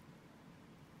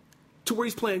to where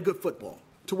he's playing good football,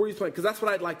 to where he's playing, because that's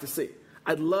what I'd like to see.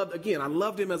 I loved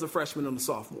him as a freshman and a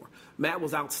sophomore. Matt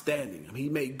was outstanding. I mean, he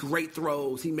made great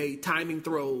throws. He made timing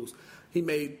throws. He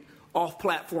made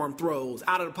off-platform throws,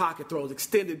 out-of-the-pocket throws,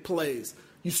 extended plays.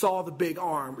 You saw the big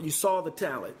arm. You saw the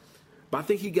talent. But I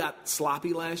think he got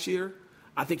sloppy last year.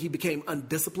 I think he became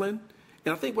undisciplined.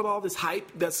 And I think with all this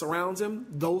hype that surrounds him,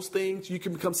 those things you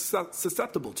can become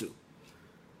susceptible to.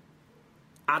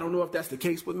 I don't know if that's the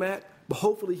case with Matt, but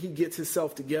hopefully he gets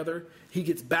himself together. He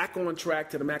gets back on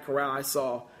track to the Matt Corral I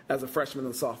saw as a freshman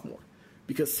and sophomore.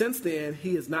 Because since then,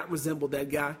 he has not resembled that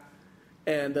guy.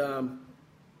 And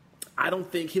I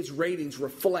don't think his ratings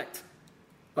reflect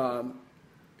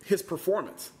his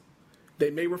performance. They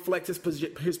may reflect his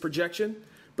projection,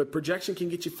 but projection can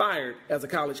get you fired as a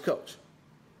college coach.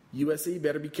 USC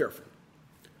better be careful.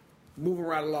 Moving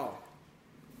right along.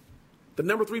 The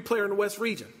number 3 player in the West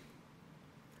region,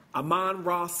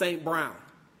 Amon-Ra St. Brown.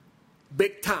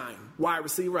 Big time wide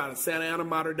receiver out of Santa Ana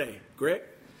Mater Dei. Greg?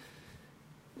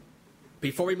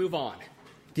 Before we move on,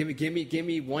 give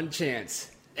me one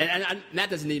chance. And Matt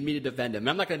doesn't need me to defend him.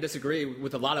 I'm not going to disagree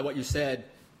with a lot of what you said.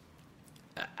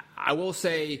 I will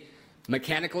say,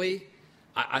 mechanically,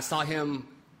 I saw him.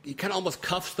 He kind of almost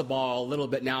cuffs the ball a little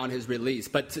bit now in his release.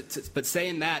 But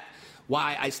saying that,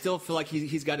 why I still feel like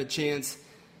he's got a chance.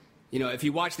 You know, if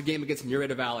you watch the game against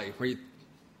Murrieta Valley, where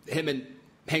him and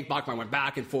Hank Bachmeier went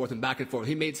back and forth,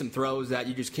 he made some throws that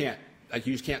you just can't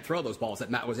throw those balls that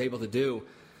Matt was able to do.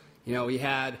 You know, he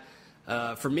had,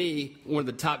 for me, one of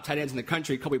the top tight ends in the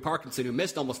country, Kobe Parkinson, who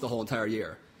missed almost the whole entire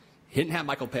year. He didn't have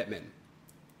Michael Pittman.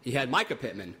 He had Micah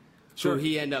Pittman. Sure. Who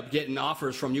he ended up getting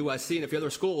offers from USC and a few other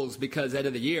schools because at the end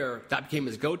of the year, that became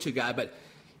his go-to guy. But,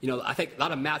 you know, I think a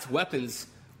lot of Matt's weapons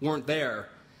weren't there.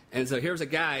 And so here's a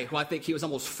guy who I think he was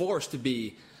almost forced to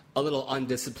be a little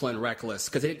undisciplined, reckless,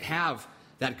 because he didn't have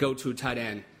that go-to tight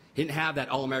end. He didn't have that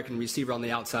All-American receiver on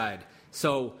the outside.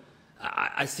 So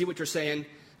I see what you're saying.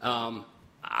 I'm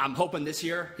hoping this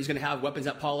year he's going to have weapons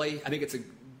at Pauley. I think it's a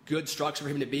good structure for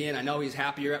him to be in. I know he's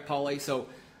happier at Pauley, so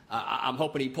I'm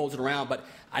hoping he pulls it around. But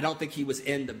I don't think he was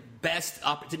in the best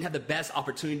didn't have the best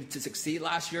opportunity to succeed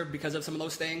last year because of some of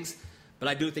those things. But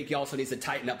I do think he also needs to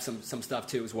tighten up some stuff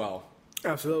too as well.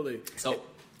 Absolutely. So,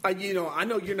 I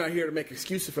know you're not here to make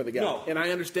excuses for the guy. No. And I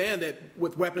understand that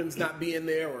with weapons not being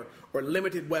there or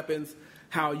limited weapons,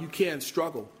 how you can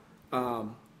struggle.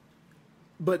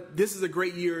 But this is a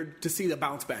great year to see the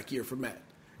bounce back year for Matt.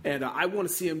 And I want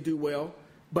to see him do well.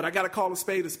 But I got to call a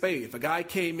spade a spade. If a guy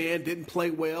came in, didn't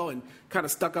play well, and kind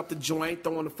of stuck up the joint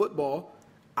throwing the football,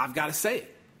 I've got to say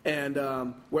it.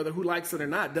 And whether who likes it or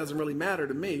not doesn't really matter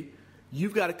to me.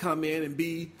 You've got to come in and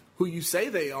be who you say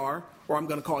they are, or I'm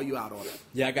going to call you out on it.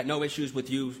 Yeah, I got no issues with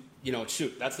you. You know,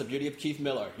 shoot, that's the beauty of Keith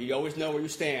Miller. You always know where you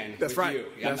stand. That's with right. You.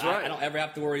 That's right. I don't ever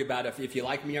have to worry about if you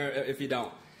like me or if you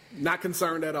don't. Not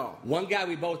concerned at all. One guy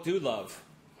we both do love,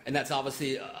 and that's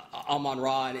obviously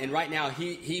Amon-Ra. And right now,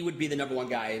 he would be the number one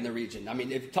guy in the region. I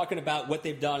mean, if you're talking about what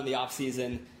they've done in the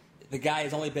offseason, the guy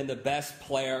has only been the best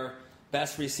player,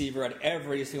 best receiver at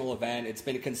every single event. It's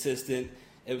been consistent.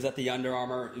 It was at the Under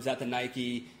Armour. It was at the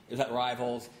Nike. It was at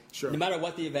Rivals. Sure. No matter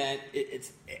what the event,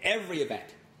 it's every event.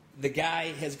 The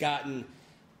guy has gotten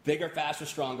bigger, faster,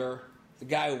 stronger. The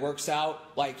guy who works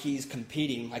out like he's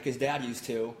competing, like his dad used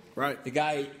to. Right. The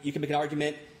guy, you can make an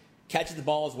argument, catches the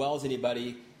ball as well as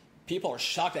anybody. People are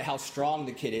shocked at how strong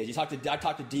the kid is. I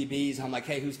talk to DBs, and I'm like,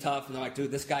 hey, who's tough? And they're like,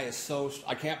 dude, this guy is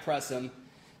I can't press him.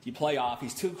 You play off.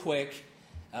 He's too quick.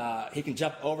 He can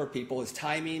jump over people. His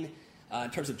timing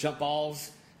in terms of jump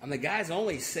balls. I mean, the guy's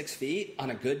only 6 feet on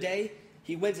a good day.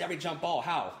 He wins every jump ball.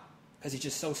 How? Because he's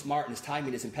just so smart and his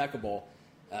timing is impeccable.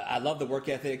 I love the work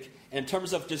ethic. And in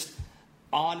terms of just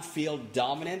on-field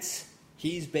dominance,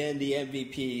 he's been the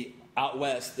MVP out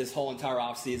west this whole entire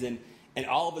offseason. And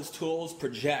all of his tools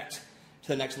project to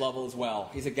the next level as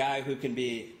well. He's a guy who can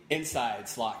be inside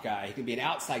slot guy. He can be an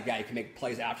outside guy. He can make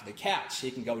plays after the catch. He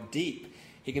can go deep.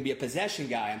 He can be a possession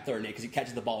guy on third and eight because he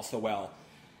catches the ball so well.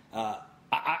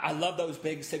 I love those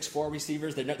big 6'4"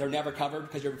 receivers. They're never covered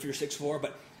because you're 6'4",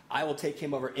 but I will take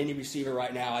him over any receiver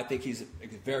right now. I think he's a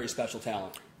very special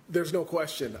talent. There's no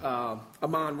question.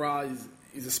 Amon-Ra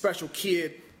is a special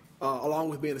kid, along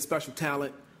with being a special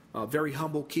talent. Very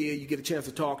humble kid. You get a chance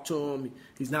to talk to him.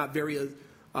 He's not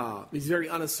he's very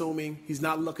unassuming. He's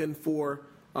not looking for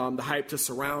the hype to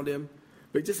surround him.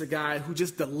 But just a guy who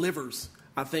just delivers,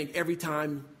 I think, every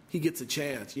time he gets a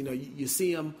chance. You know, you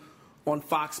see him on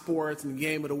Fox Sports in the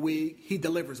game of the week. He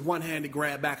delivers one-handed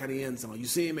grab back of the end zone. You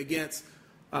see him against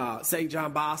St.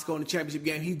 John Bosco in the championship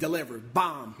game. He delivered.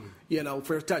 Bomb,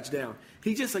 for a touchdown.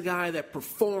 He's just a guy that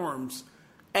performs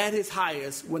at his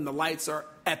highest when the lights are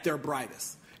at their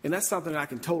brightest. And that's something I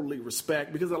can totally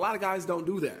respect because a lot of guys don't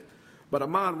do that. But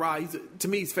Amon-Ra, to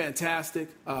me, he's fantastic.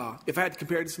 If I had to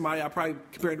compare it to somebody, I'd probably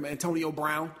compare him to Antonio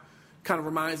Brown. Kind of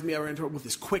reminds me of him with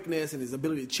his quickness and his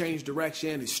ability to change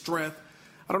direction, his strength.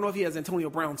 I don't know if he has Antonio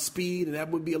Brown's speed, and that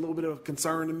would be a little bit of a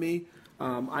concern to me.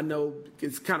 I know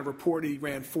it's kind of reported he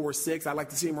ran 4.6. I'd like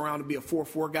to see him around to be a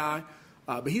 4.4 guy.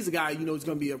 But he's a guy, he's going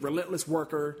to be a relentless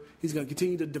worker. He's going to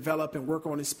continue to develop and work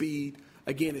on his speed.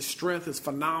 Again, his strength is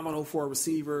phenomenal for a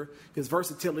receiver. His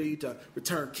versatility to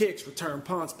return kicks, return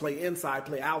punts, play inside,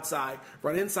 play outside,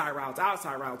 run inside routes,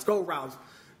 outside routes, go routes,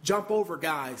 jump over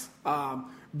guys,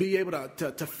 be able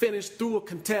to finish through a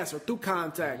contest or through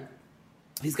contact.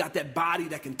 He's got that body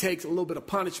that can take a little bit of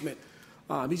punishment.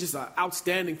 He's just an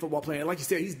outstanding football player. And like you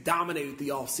said, he's dominated the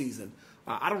offseason.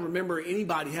 I don't remember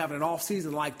anybody having an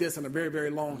offseason like this in a very,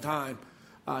 very long time.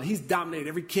 He's dominated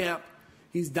every camp.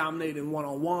 He's dominated in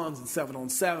one-on-ones and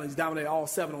 7-on-7. He's dominated all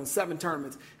 7-on-7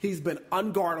 tournaments. He's been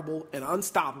unguardable and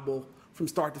unstoppable from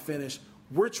start to finish.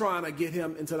 We're trying to get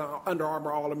him into the Under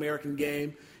Armour All-American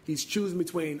game. He's choosing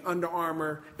between Under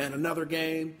Armour and another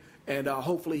game, and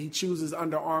hopefully he chooses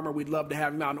Under Armour. We'd love to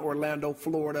have him out in Orlando,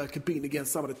 Florida, competing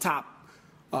against some of the top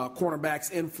cornerbacks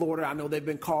in Florida. I know they've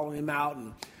been calling him out,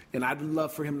 and I'd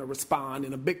love for him to respond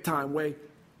in a big-time way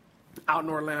out in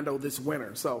Orlando this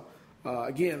winter. So,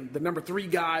 again, the number 3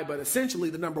 guy, but essentially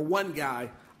the number 1 guy,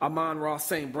 Amon-Ra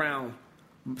St. Brown,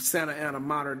 Santa Ana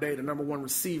modern day, the number 1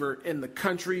 receiver in the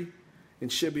country,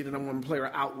 and should be the number 1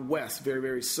 player out west very,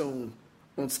 very soon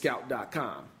on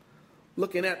Scout.com.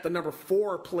 Looking at the number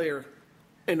 4 player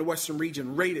in the Western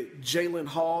region, rated Jalen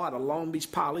Hall out of Long Beach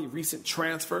Poly, recent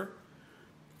transfer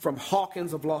from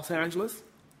Hawkins of Los Angeles.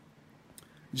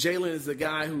 Jalen is the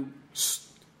guy who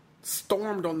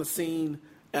stormed on the scene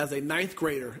as a 9th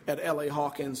grader at L.A.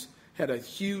 Hawkins, had a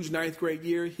huge 9th grade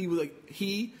year.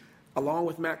 He, along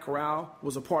with Matt Corral,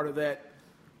 was a part of that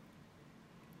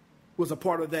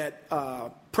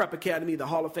prep academy, the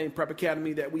Hall of Fame prep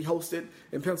academy that we hosted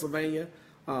in Pennsylvania.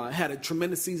 Had a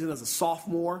tremendous season as a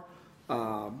sophomore,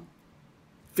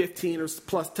 15 or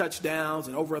plus touchdowns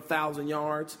and over 1,000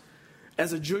 yards.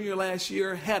 As a junior last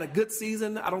year, had a good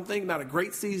season. I don't think, not a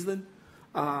great season.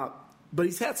 But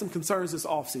he's had some concerns this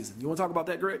offseason. You want to talk about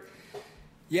that, Greg?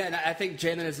 Yeah, and I think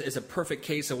Jalen is a perfect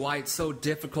case of why it's so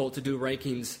difficult to do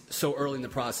rankings so early in the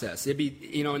process. It'd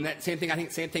be, and that same thing, I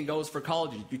think same thing goes for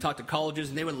colleges. You talk to colleges,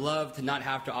 and they would love to not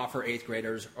have to offer 8th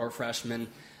graders or freshmen.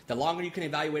 The longer you can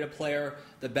evaluate a player,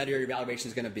 the better your evaluation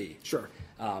is going to be. Sure.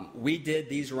 We did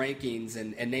these rankings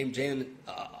and named Jalen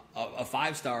a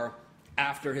 5-star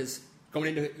after his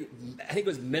going into, I think it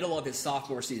was middle of his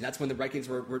sophomore season. That's when the rankings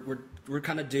were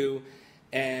kind of due,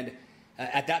 and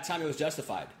at that time it was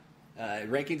justified.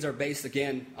 Rankings are based,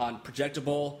 again, on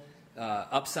projectable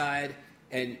upside,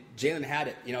 and Jalen had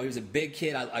it. He was a big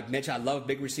kid. I mentioned I love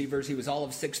big receivers. He was all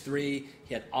of 6'3".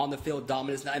 He had on-the-field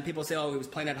dominance. And people say, he was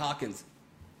playing at Hawkins.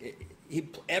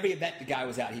 Every event the guy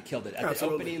was at, he killed it. At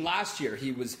Absolutely. The opening last year,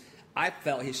 I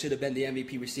felt he should have been the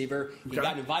MVP receiver. He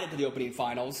got invited to the opening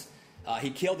finals.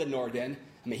 He killed it in Oregon.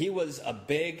 He was a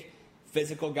big,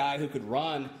 physical guy who could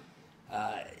run.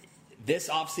 This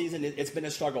offseason, it's been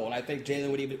a struggle, and I think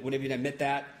Jalen would even admit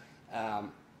that.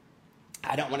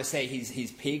 I don't want to say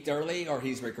he's peaked early or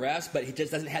he's regressed, but he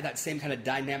just doesn't have that same kind of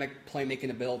dynamic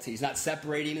playmaking ability. He's not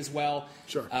separating as well.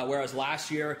 Sure. Whereas last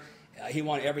year, he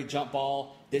won every jump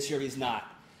ball. This year, he's not.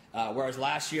 Whereas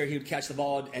last year, he would catch the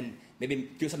ball and maybe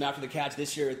do something after the catch.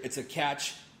 This year, it's a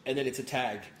catch, and then it's a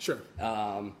tag. Sure.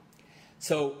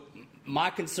 So my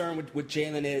concern with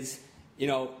Jalen is,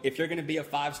 if you're going to be a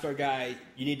 5-star guy,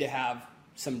 you need to have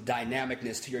some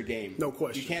dynamicness to your game. No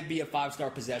question. You can't be a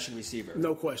 5-star possession receiver.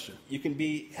 No question. You can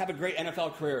have a great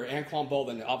NFL career. Anquan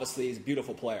Boldin, obviously, is a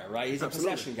beautiful player, right? He's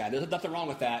Absolutely. a possession guy. There's nothing wrong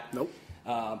with that. Nope.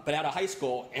 But out of high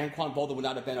school, Anquan Boldin would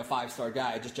not have been a 5-star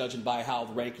guy, just judging by how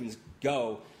the rankings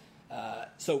go.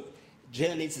 So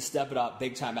Jalen needs to step it up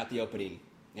big time at the opening.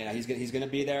 He's going to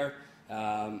be there.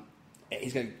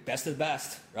 He's going to best of the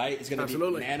best, right? He's going to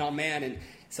be man on man, and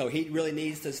so he really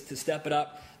needs to step it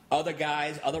up. Other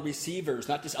guys, other receivers,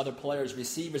 not just other players,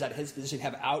 receivers at his position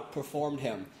have outperformed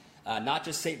him. Not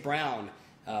just St. Brown,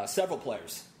 several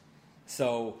players.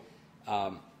 So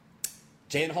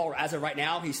Jalen Hall, as of right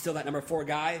now, he's still that number 4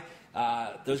 guy.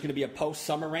 There's going to be a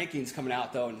post-summer rankings coming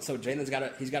out, though, and so Jalen's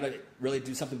got to really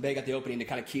do something big at the opening to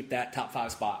kind of keep that top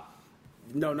 5 spot.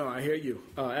 No, I hear you.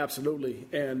 Absolutely.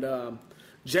 And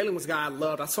Jalen was a guy I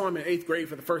loved. I saw him in 8th grade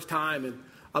for the first time, and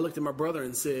I looked at my brother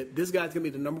and said, this guy's going to be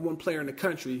the number 1 player in the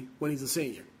country when he's a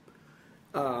senior.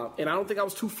 And I don't think I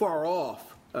was too far off,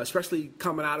 especially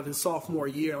coming out of his sophomore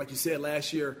year. Like you said,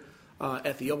 last year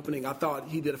at the opening, I thought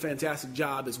he did a fantastic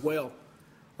job as well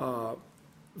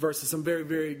versus some very,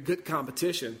 very good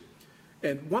competition.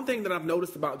 And one thing that I've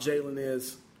noticed about Jalen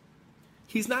is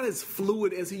he's not as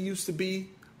fluid as he used to be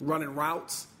running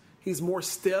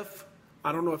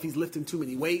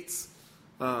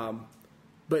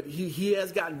but he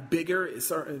has gotten bigger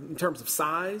in terms of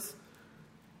size.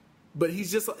 But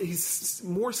he's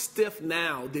more stiff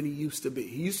now than he used to be.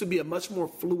 He used to be a much more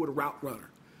fluid route runner.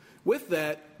 With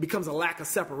that becomes a lack of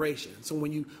separation. So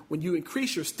when you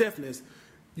increase your stiffness,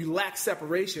 you lack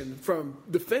separation from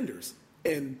defenders.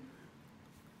 And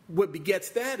what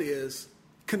begets that is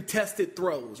contested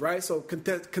throws, right? So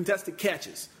contested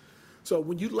catches. So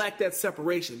when you lack that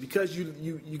separation, because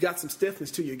you got some stiffness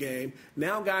to your game,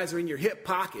 now guys are in your hip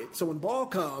pocket. So when ball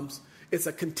comes, it's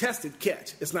a contested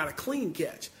catch. It's not a clean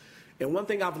catch. And one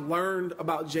thing I've learned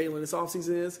about Jalen this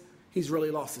offseason is he's really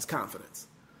lost his confidence.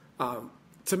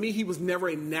 To me, he was never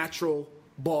a natural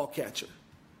ball catcher.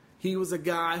 He was a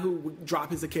guy who would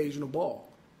drop his occasional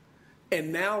ball.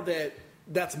 And now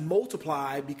that's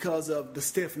multiplied because of the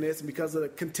stiffness and because of the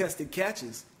contested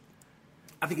catches,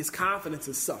 I think his confidence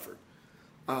has suffered.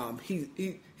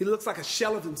 He looks like a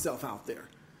shell of himself out there.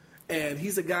 And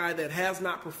he's a guy that has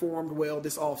not performed well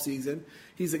this offseason.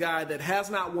 He's a guy that has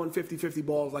not won 50-50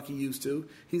 balls like he used to.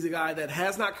 He's a guy that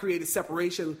has not created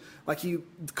separation like he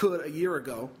could a year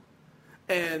ago.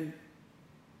 And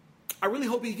I really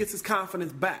hope he gets his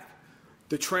confidence back.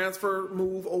 The transfer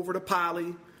move over to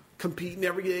Poly, competing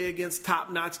every day against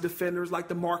top-notch defenders like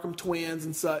the Markham Twins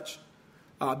and such,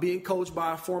 being coached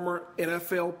by a former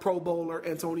NFL Pro Bowler,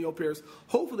 Antonio Pierce.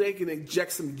 Hopefully they can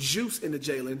inject some juice into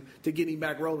Jalen to get him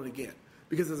back rolling again.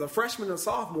 Because as a freshman and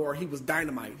sophomore, he was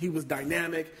dynamite. He was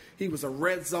dynamic. He was a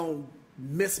red zone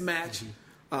mismatch.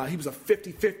 He was a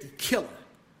 50-50 killer.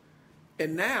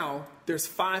 And now there's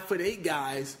 5'8"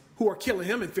 guys who are killing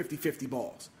him in 50-50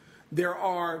 balls. There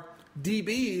are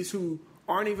DBs who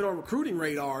aren't even on recruiting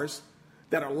radars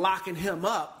that are locking him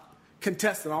up,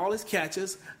 contesting all his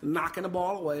catches, knocking the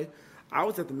ball away. I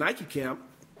was at the Nike camp,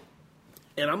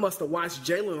 and I must have watched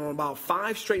Jalen on about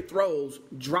 5 straight throws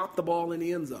drop the ball in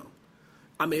the end zone.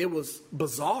 I mean, it was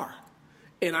bizarre.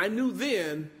 And I knew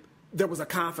then there was a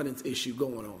confidence issue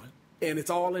going on. And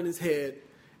it's all in his head,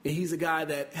 and he's a guy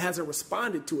that hasn't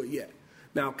responded to it yet.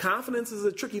 Now, confidence is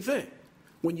a tricky thing.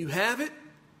 When you have it,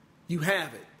 you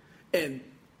have it. And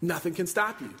nothing can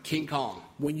stop you. King Kong.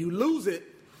 When you lose it,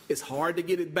 it's hard to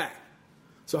get it back.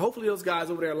 So hopefully those guys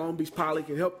over there at Long Beach Poly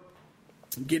can help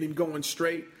get him going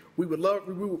straight. We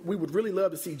would really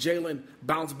love to see Jalen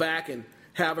bounce back and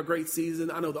have a great season.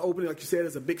 I know the opening, like you said,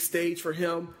 is a big stage for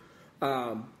him.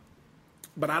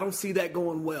 But I don't see that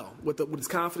going well with his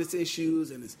confidence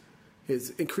issues and his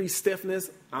increased stiffness.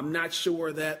 I'm not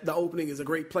sure that the opening is a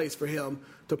great place for him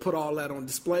to put all that on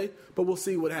display, but we'll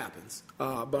see what happens.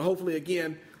 But hopefully,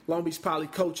 again, Long Beach Poly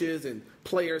coaches and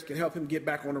players can help him get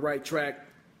back on the right track.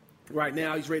 Right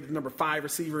now, he's rated the number 5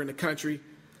 receiver in the country.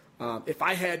 If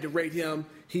I had to rate him,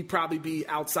 he'd probably be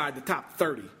outside the top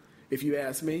 30, if you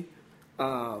ask me.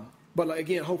 But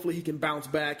again, hopefully he can bounce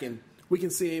back, and we can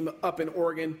see him up in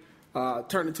Oregon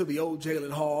turn into the old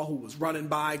Jalen Hall, who was running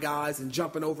by guys and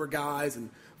jumping over guys and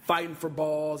fighting for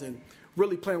balls and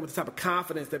really playing with the type of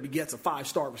confidence that begets a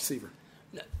 5-star receiver.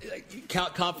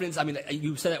 Confidence, I mean,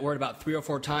 you said that word about 3 or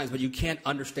 4 times, but you can't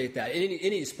understate that in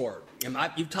any sport.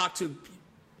 You've talked to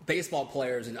baseball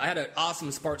players, and I had an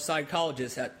awesome sports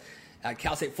psychologist at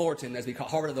Cal State Fullerton, as we call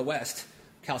Harvard of the West.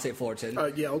 Cal State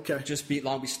Fullerton. Yeah, okay. Just beat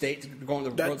Long Beach State to go on the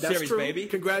World Series, true. baby.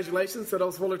 Congratulations to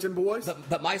those Fullerton boys.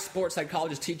 But my sports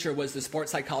psychologist teacher was the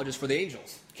sports psychologist for the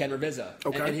Angels, Ken Ravizza.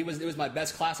 Okay. And it was my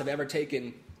best class I've ever taken.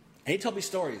 And he told me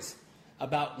stories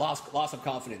about loss of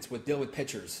confidence with dealing with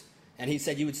pitchers. And he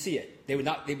said you would see it. They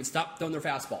would stop throwing their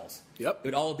fastballs. Yep. It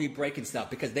would all be breaking stuff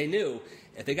because they knew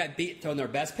if they got beat throwing their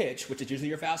best pitch, which is usually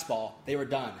your fastball, they were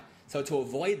done. So to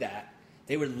avoid that,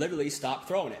 they would literally stop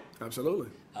throwing it. Absolutely.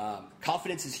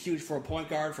 Confidence is huge for a point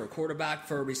guard, for a quarterback,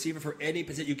 for a receiver, for any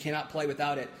position. You cannot play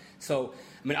without it. So,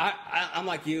 I mean, I'm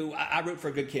like you. I root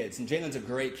for good kids, and Jalen's a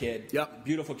great kid. Yep.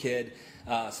 Beautiful kid.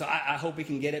 So I hope we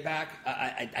can get it back.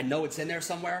 I know it's in there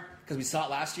somewhere because we saw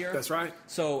it last year. That's right.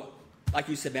 So, like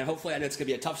you said, man, hopefully, I know it's going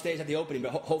to be a tough stage at the opening,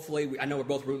 but hopefully, I know we're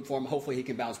both rooting for him. Hopefully, he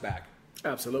can bounce back.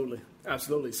 Absolutely.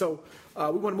 So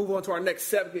we want to move on to our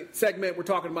next segment. We're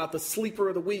talking about the Sleeper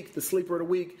of the Week. The Sleeper of the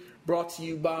Week brought to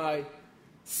you by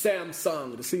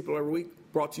Samsung. The Sleeper of the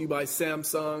Week brought to you by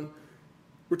Samsung.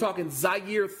 We're talking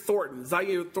Zaire Thornton.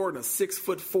 Zaire Thornton, a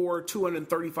 6'4",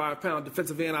 235-pound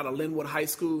defensive end out of Linwood High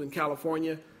School in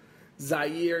California.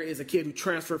 Zaire is a kid who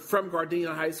transferred from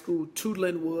Gardena High School to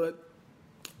Linwood.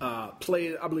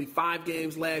 Played, I believe, 5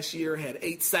 games last year, had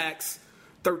 8 sacks,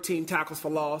 13 tackles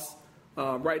for loss.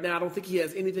 Right now, I don't think he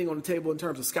has anything on the table in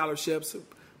terms of scholarships,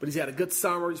 but he's had a good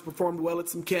summer. He's performed well at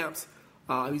some camps.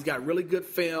 He's got really good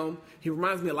film. He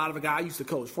reminds me a lot of a guy I used to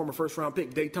coach, former first-round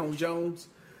pick, Dayton Jones.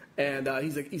 And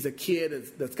he's a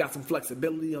kid that's got some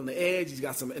flexibility on the edge. He's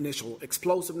got some initial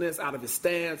explosiveness out of his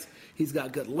stance. He's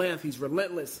got good length. He's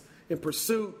relentless in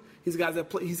pursuit. He's a guy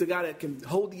that can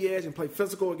hold the edge and play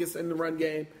physical against in the run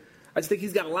game. I just think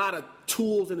he's got a lot of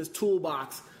tools in his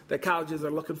toolbox that colleges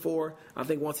are looking for. I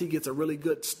think once he gets a really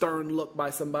good stern look by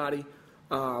somebody,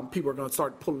 people are going to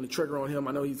start pulling the trigger on him.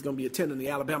 I know he's going to be attending the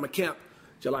Alabama camp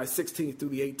July 16th through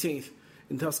the 18th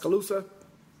in Tuscaloosa.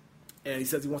 And he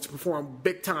says he wants to perform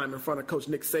big time in front of Coach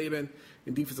Nick Saban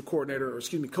and co-defensive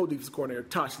coordinator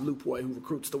Tosh Lupoy, who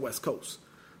recruits the West Coast.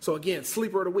 So again,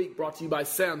 Sleeper of the Week brought to you by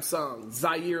Samsung.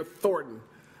 Zaire Thornton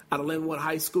out of Linwood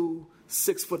High School,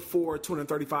 6'4",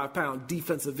 235-pound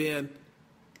defensive end,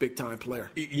 big-time player.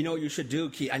 You know what you should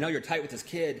do, Keith? I know you're tight with this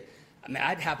kid. I mean,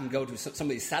 I'd have him go to some of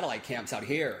these satellite camps out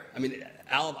here. I mean,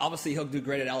 obviously he'll do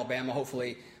great at Alabama,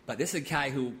 hopefully. But this is a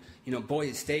guy who,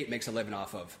 Boise State makes a living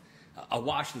off of.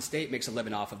 Washington State makes a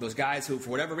living off of. Those guys who, for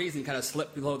whatever reason, kind of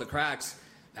slip below the cracks.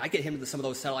 I get him to some of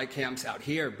those satellite camps out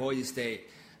here, Boise State,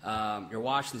 your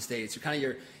Washington States,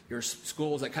 your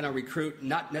schools that kind of recruit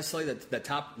not necessarily the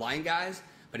top line guys,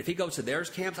 but if he goes to theirs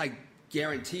camps, I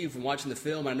guarantee you from watching the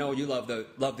film, I know you love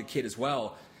the kid as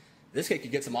well, this kid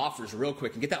could get some offers real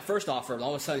quick and get that first offer, and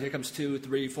all of a sudden here comes 2,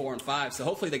 3, 4, and 5. So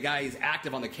hopefully the guy is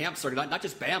active on the camp circuit, not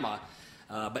just Bama.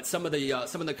 But some of the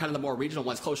kind of the more regional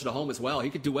ones closer to home as well. He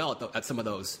could do well at some of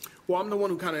those. Well, I'm the one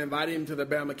who kind of invited him to the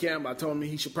Bama camp. I told him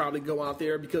he should probably go out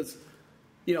there because,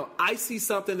 I see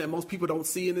something that most people don't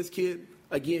see in this kid.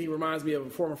 Again, he reminds me of a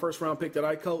former first-round pick that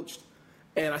I coached.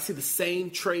 And I see the same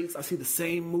traits. I see the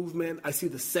same movement. I see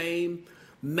the same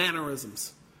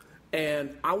mannerisms.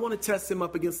 And I want to test him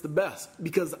up against the best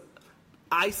because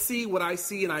I see what I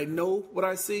see and I know what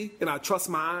I see and I trust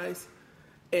my eyes.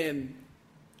 And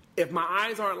if my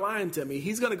eyes aren't lying to me,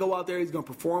 he's going to go out there. He's going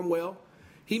to perform well.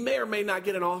 He may or may not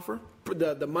get an offer.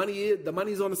 The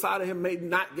money's on the side of him, may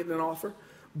not get an offer.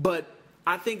 But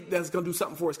I think that's going to do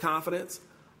something for his confidence.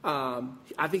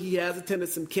 I think he has attended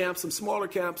some camps, some smaller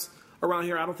camps around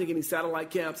here. I don't think any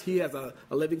satellite camps. He has a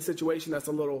living situation that's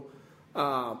a little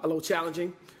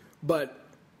challenging. But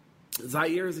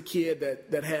Zaire is a kid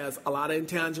that has a lot of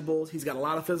intangibles. He's got a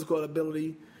lot of physical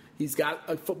ability. He's got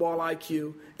a football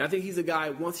IQ. And I think he's a guy,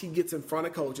 once he gets in front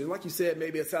of coaches, like you said,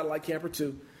 maybe a satellite camp or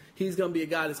two, he's going to be a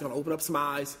guy that's going to open up some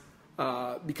eyes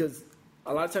because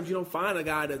a lot of times you don't find a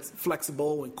guy that's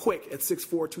flexible and quick at 6'4",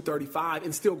 235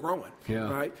 and still growing,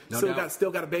 right?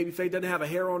 Still got a baby face, doesn't have a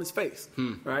hair on his face,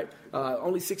 right?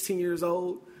 Only 16 years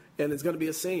old and is going to be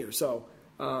a senior. So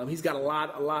he's got a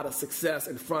lot of success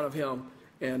in front of him.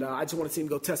 And I just want to see him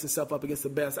go test himself up against the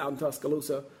best out in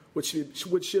Tuscaloosa, which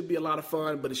should be a lot of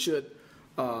fun, but it should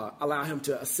allow him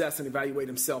to assess and evaluate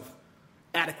himself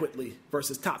adequately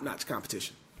versus top-notch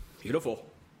competition. Beautiful.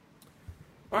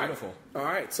 Beautiful. All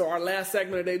right. So our last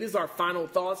segment today, this is our final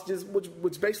thoughts,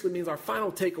 which basically means our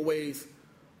final takeaways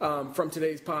from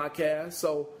today's podcast.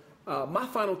 So my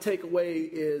final takeaway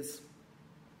is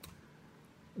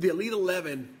the Elite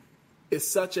 11 is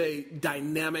such a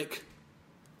dynamic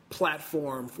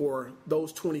platform for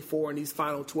those 24 and these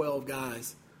final 12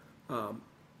 guys.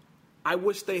 I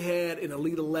wish they had an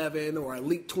Elite 11 or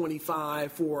Elite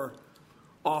 25 for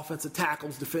offensive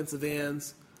tackles, defensive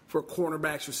ends, for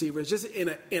cornerbacks, receivers, just in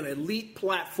an elite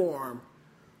platform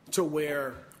to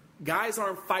where guys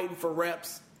aren't fighting for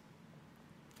reps.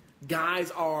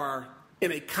 Guys are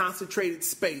in a concentrated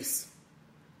space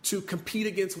to compete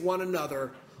against one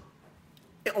another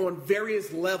on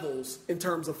various levels in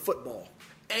terms of football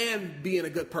and being a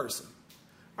good person.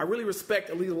 I really respect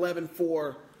Elite 11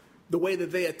 for the way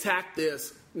that they attack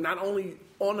this, not only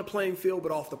on the playing field,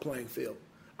 but off the playing field.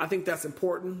 I think that's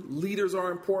important. Leaders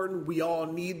are important. We all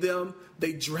need them.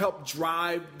 They help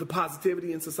drive the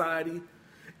positivity in society.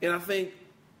 And I think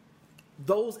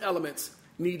those elements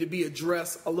need to be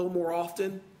addressed a little more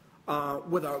often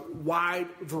with a wide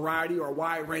variety or a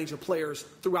wide range of players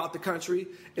throughout the country,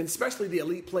 and especially the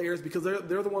elite players because they're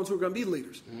the ones who are going to be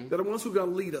leaders. Mm-hmm. They're the ones who are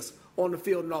going to lead us on the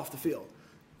field and off the field.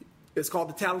 It's called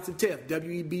the talented 10th.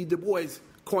 W.E.B. Du Bois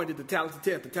coined it the talented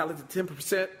 10th. The talented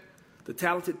 10%, the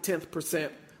talented 10th%.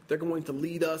 They're going to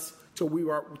lead us to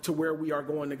where we are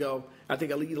going to go. I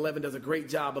think Elite 11 does a great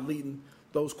job of leading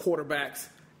those quarterbacks.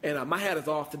 And my hat is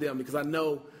off to them because I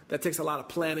know that takes a lot of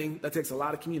planning. That takes a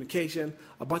lot of communication,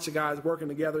 a bunch of guys working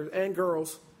together and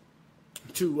girls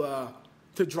to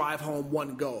drive home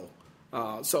one goal.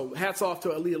 So hats off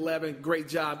to Elite 11. Great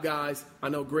job, guys. I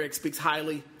know Greg speaks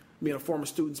highly, being a former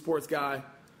student sports guy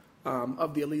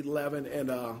of the Elite 11,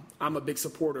 and I'm a big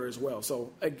supporter as well.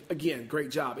 So, again,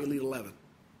 great job, Elite 11.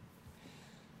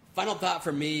 Final thought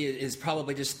for me is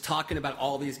probably just talking about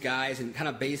all these guys and kind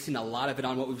of basing a lot of it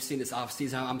on what we've seen this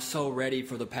offseason. I'm so ready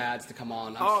for the pads to come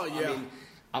on.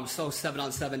 I'm so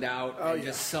 7-on-7'd out.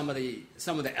 Just some of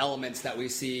the elements that we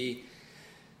see.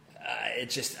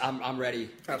 I'm ready.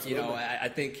 Absolutely. I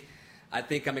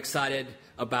think I'm excited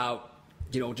about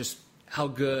just how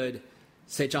good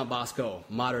St. John Bosco,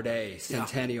 Mater Dei,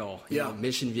 Centennial,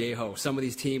 Mission Viejo, some of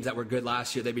these teams that were good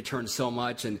last year, they returned so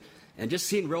much, and just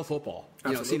seeing real football,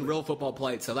 seeing real football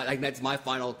played. So that's my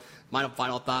final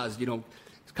thought is,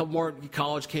 a couple more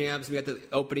college camps. We got the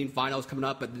opening finals coming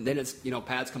up, but then it's,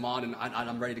 pads come on, and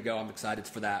I'm ready to go. I'm excited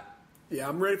for that. Yeah,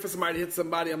 I'm ready for somebody to hit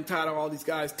somebody. I'm tired of all these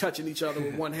guys touching each other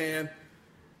with one hand.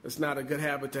 It's not a good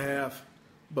habit to have,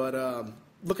 but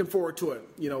looking forward to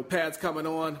it. Pads coming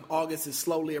on. August is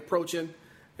slowly approaching,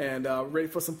 and ready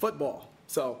for some football.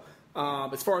 So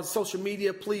as far as social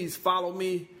media, please follow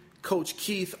me, Coach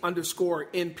Keith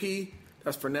 _NP.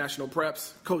 That's for National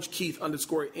Preps. Coach Keith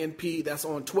 _NP. That's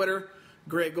on Twitter.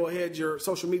 Greg, go ahead. Your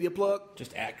social media plug.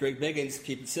 Just at Greg Biggins.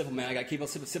 Keep it simple, man. I got to keep it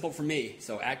simple for me.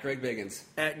 So at Greg Biggins.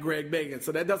 At Greg Biggins.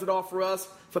 So that does it all for us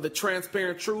for the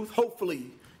Transparent Truth. Hopefully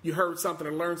you heard something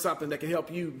or learned something that can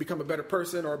help you become a better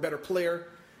person or a better player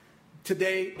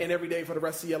today and every day for the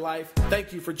rest of your life.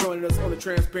 Thank you for joining us on the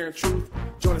Transparent Truth.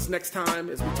 Join us next time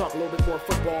as we talk a little bit more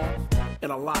football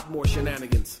and a lot more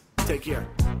shenanigans. Take care.